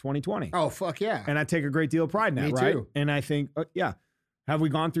 5th, 2020. Oh, fuck yeah. And I take a great deal of pride in that, Me right? too. And I think, yeah, have we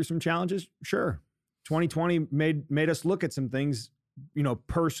gone through some challenges? Sure. 2020 made us look at some things, you know,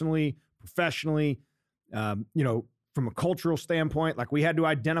 personally, professionally, you know, from a cultural standpoint. Like we had to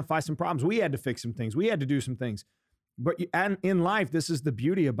identify some problems. We had to fix some things. We had to do some things. But and in life, this is the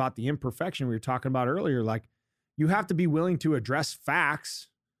beauty about the imperfection we were talking about earlier. Like you have to be willing to address facts,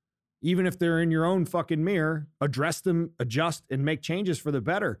 even if they're in your own fucking mirror, address them, adjust, and make changes for the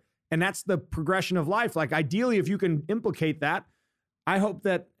better. And that's the progression of life. Like ideally, if you can implicate that, I hope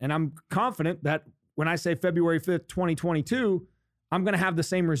that, and I'm confident that when I say February 5th, 2022, I'm going to have the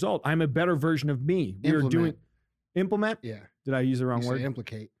same result. I'm a better version of me. Implement? Yeah. Did I use the wrong You word? say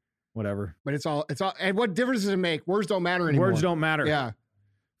implicate. Whatever. But it's all, and what difference does it make? Words don't matter anymore. Words don't matter. Yeah.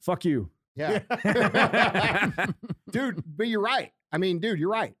 Fuck you. Yeah. Dude, but you're right. I mean, dude, you're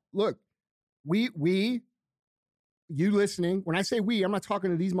right. Look, you listening, when I say we, I'm not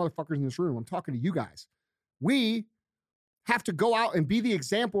talking to these motherfuckers in this room. I'm talking to you guys. We have to go out and be the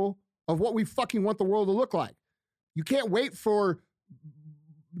example of what we fucking want the world to look like. You can't wait for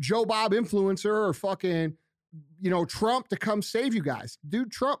Joe Bob influencer or fucking, you know, Trump to come save you guys.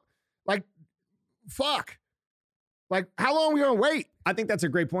 Dude, Trump, like, fuck. Like, how long are we going to wait? I think that's a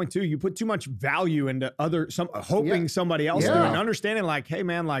great point too. You put too much value into hoping somebody else Yeah. do it, and understanding like, hey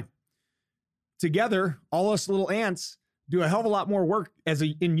man, like together, all us little ants do a hell of a lot more work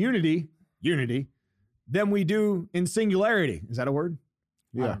in unity than we do in singularity. Is that a word?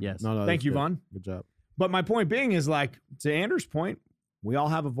 Yeah. Yes. No, Thank that's you, good. Vaughn. Good job. But my point being is like, to Andrew's point, we all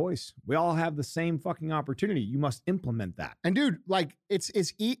have a voice. We all have the same fucking opportunity. You must implement that. And dude, like,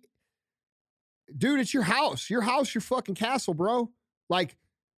 dude, it's your house, your fucking castle, bro. Like,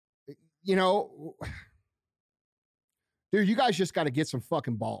 you know, dude, you guys just got to get some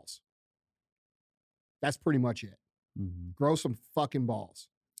fucking balls. That's pretty much it. Mhm. Grow some fucking balls.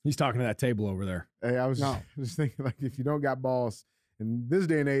 He's talking to that table over there. Hey, I was No. just thinking, like, if you don't got balls in this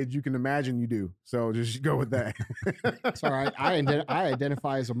day and age, you can imagine you do. So just go with that. It's all right. I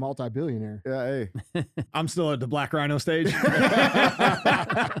identify as a multi-billionaire. Yeah, hey. I'm still at the Black Rhino stage. I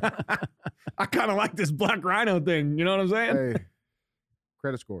kind of like this Black Rhino thing. You know what I'm saying? Hey.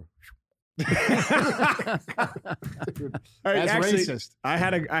 Credit score. That's Actually, racist. I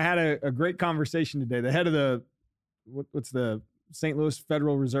had a great conversation today. The head of the what's the St. Louis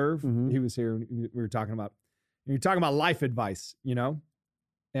Federal Reserve? Mhm. He was here. And we were talking about life advice, you know.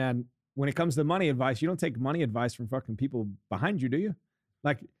 And when it comes to money advice, you don't take money advice from fucking people behind you, do you?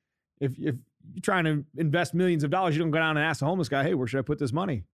 Like, if you're trying to invest millions of dollars, you don't go down and ask a homeless guy, "Hey, where should I put this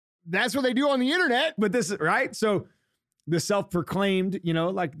money?" That's what they do on the internet. But this is right. So the self-proclaimed,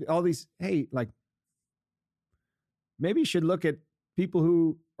 like all these, hey, like maybe you should look at people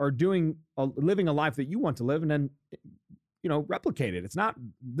who are living a life that you want to live and then, replicate it.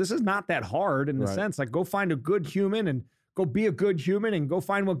 This is not that hard in the sense, like go find a good human and go be a good human and go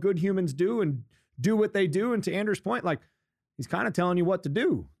find what good humans do and do what they do. And to Andrew's point, like he's kind of telling you what to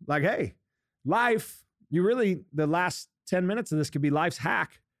do. Like, hey, life, the last 10 minutes of this could be life's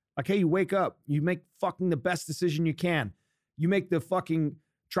hack. Like, hey, you wake up, you make fucking the best decision you can. You make the fucking,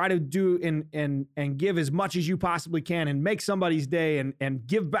 try to do and give as much as you possibly can and make somebody's day and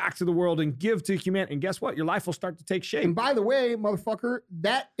give back to the world and give to humanity. And guess what? Your life will start to take shape. And by the way, motherfucker,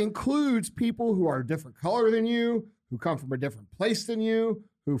 that includes people who are a different color than you, who come from a different place than you,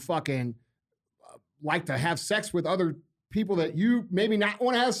 who fucking like to have sex with other people that you maybe not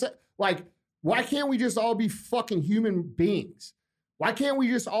want to have sex. Like, why can't we just all be fucking human beings? Why can't we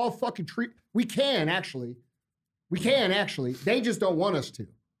just all fucking we can actually. They just don't want us to.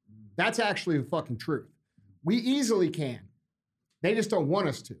 That's actually the fucking truth. We easily can. They just don't want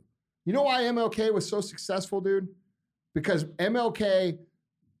us to. You know why MLK was so successful, dude? Because MLK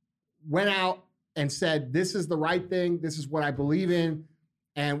went out and said, this is the right thing. This is what I believe in.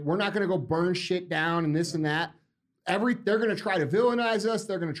 And we're not going to go burn shit down and this and that. They're going to try to villainize us.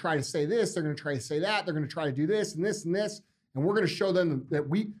 They're going to try to say this. They're going to try to say that. They're going to try to do this and this and this. And we're going to show them that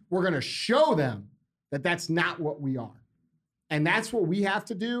we're going to show them that that's not what we are. And that's what we have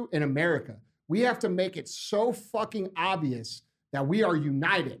to do in America. We have to make it so fucking obvious that we are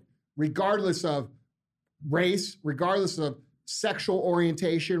united, regardless of race, regardless of sexual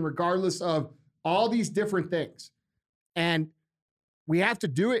orientation, regardless of all these different things. And we have to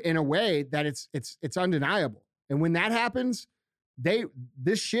do it in a way that it's undeniable. And when that happens,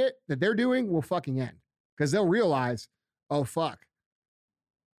 this shit that they're doing will fucking end. Because they'll realize, oh fuck.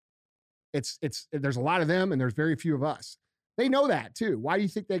 There's a lot of them and there's very few of us. They know that too. Why do you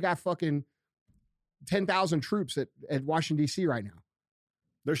think they got fucking 10,000 troops at Washington, D.C. right now?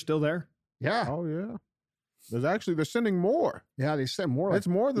 They're still there? Yeah. Oh, yeah. They're sending more. Yeah, they sent more. That's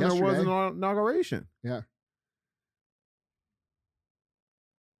more than there was in our inauguration. Yeah.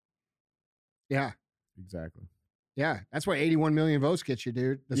 Yeah. Exactly. Yeah. That's why 81 million votes gets you,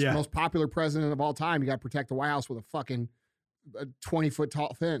 dude. The most popular president of all time. You got to protect the White House with a fucking 20-foot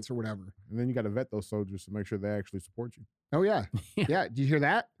tall fence or whatever. And then you got to vet those soldiers to make sure they actually support you. Oh, yeah. Yeah. Did you hear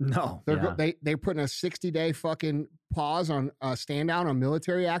that? No. They're putting a 60-day fucking pause on stand down on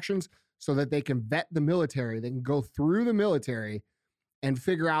military actions so that they can vet the military. They can go through the military and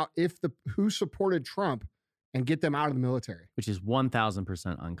figure out who supported Trump and get them out of the military. Which is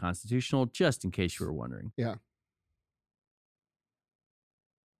 1,000% unconstitutional, just in case you were wondering. Yeah.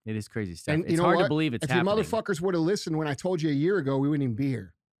 It is crazy stuff. And it's hard to believe it's happening. If you motherfuckers would have listened when I told you a year ago, we wouldn't even be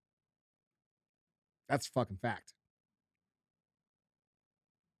here. That's a fucking fact.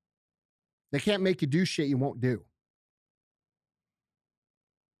 They can't make you do shit you won't do.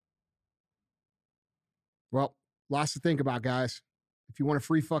 Well, lots to think about, guys. If you want a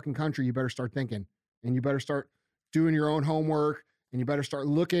free fucking country, you better start thinking. And you better start doing your own homework. And you better start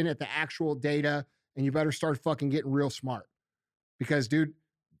looking at the actual data. And you better start fucking getting real smart. Because, dude,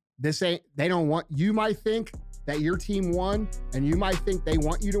 they don't want, you might think that your team won. And you might think they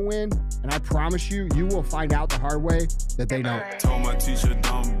want you to win. And I promise you, you will find out the hard way that they don't. Told my teacher,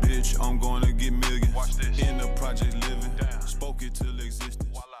 dumb bitch, I'm going to get millions. Watch this. In the project living. Spoke it till existence.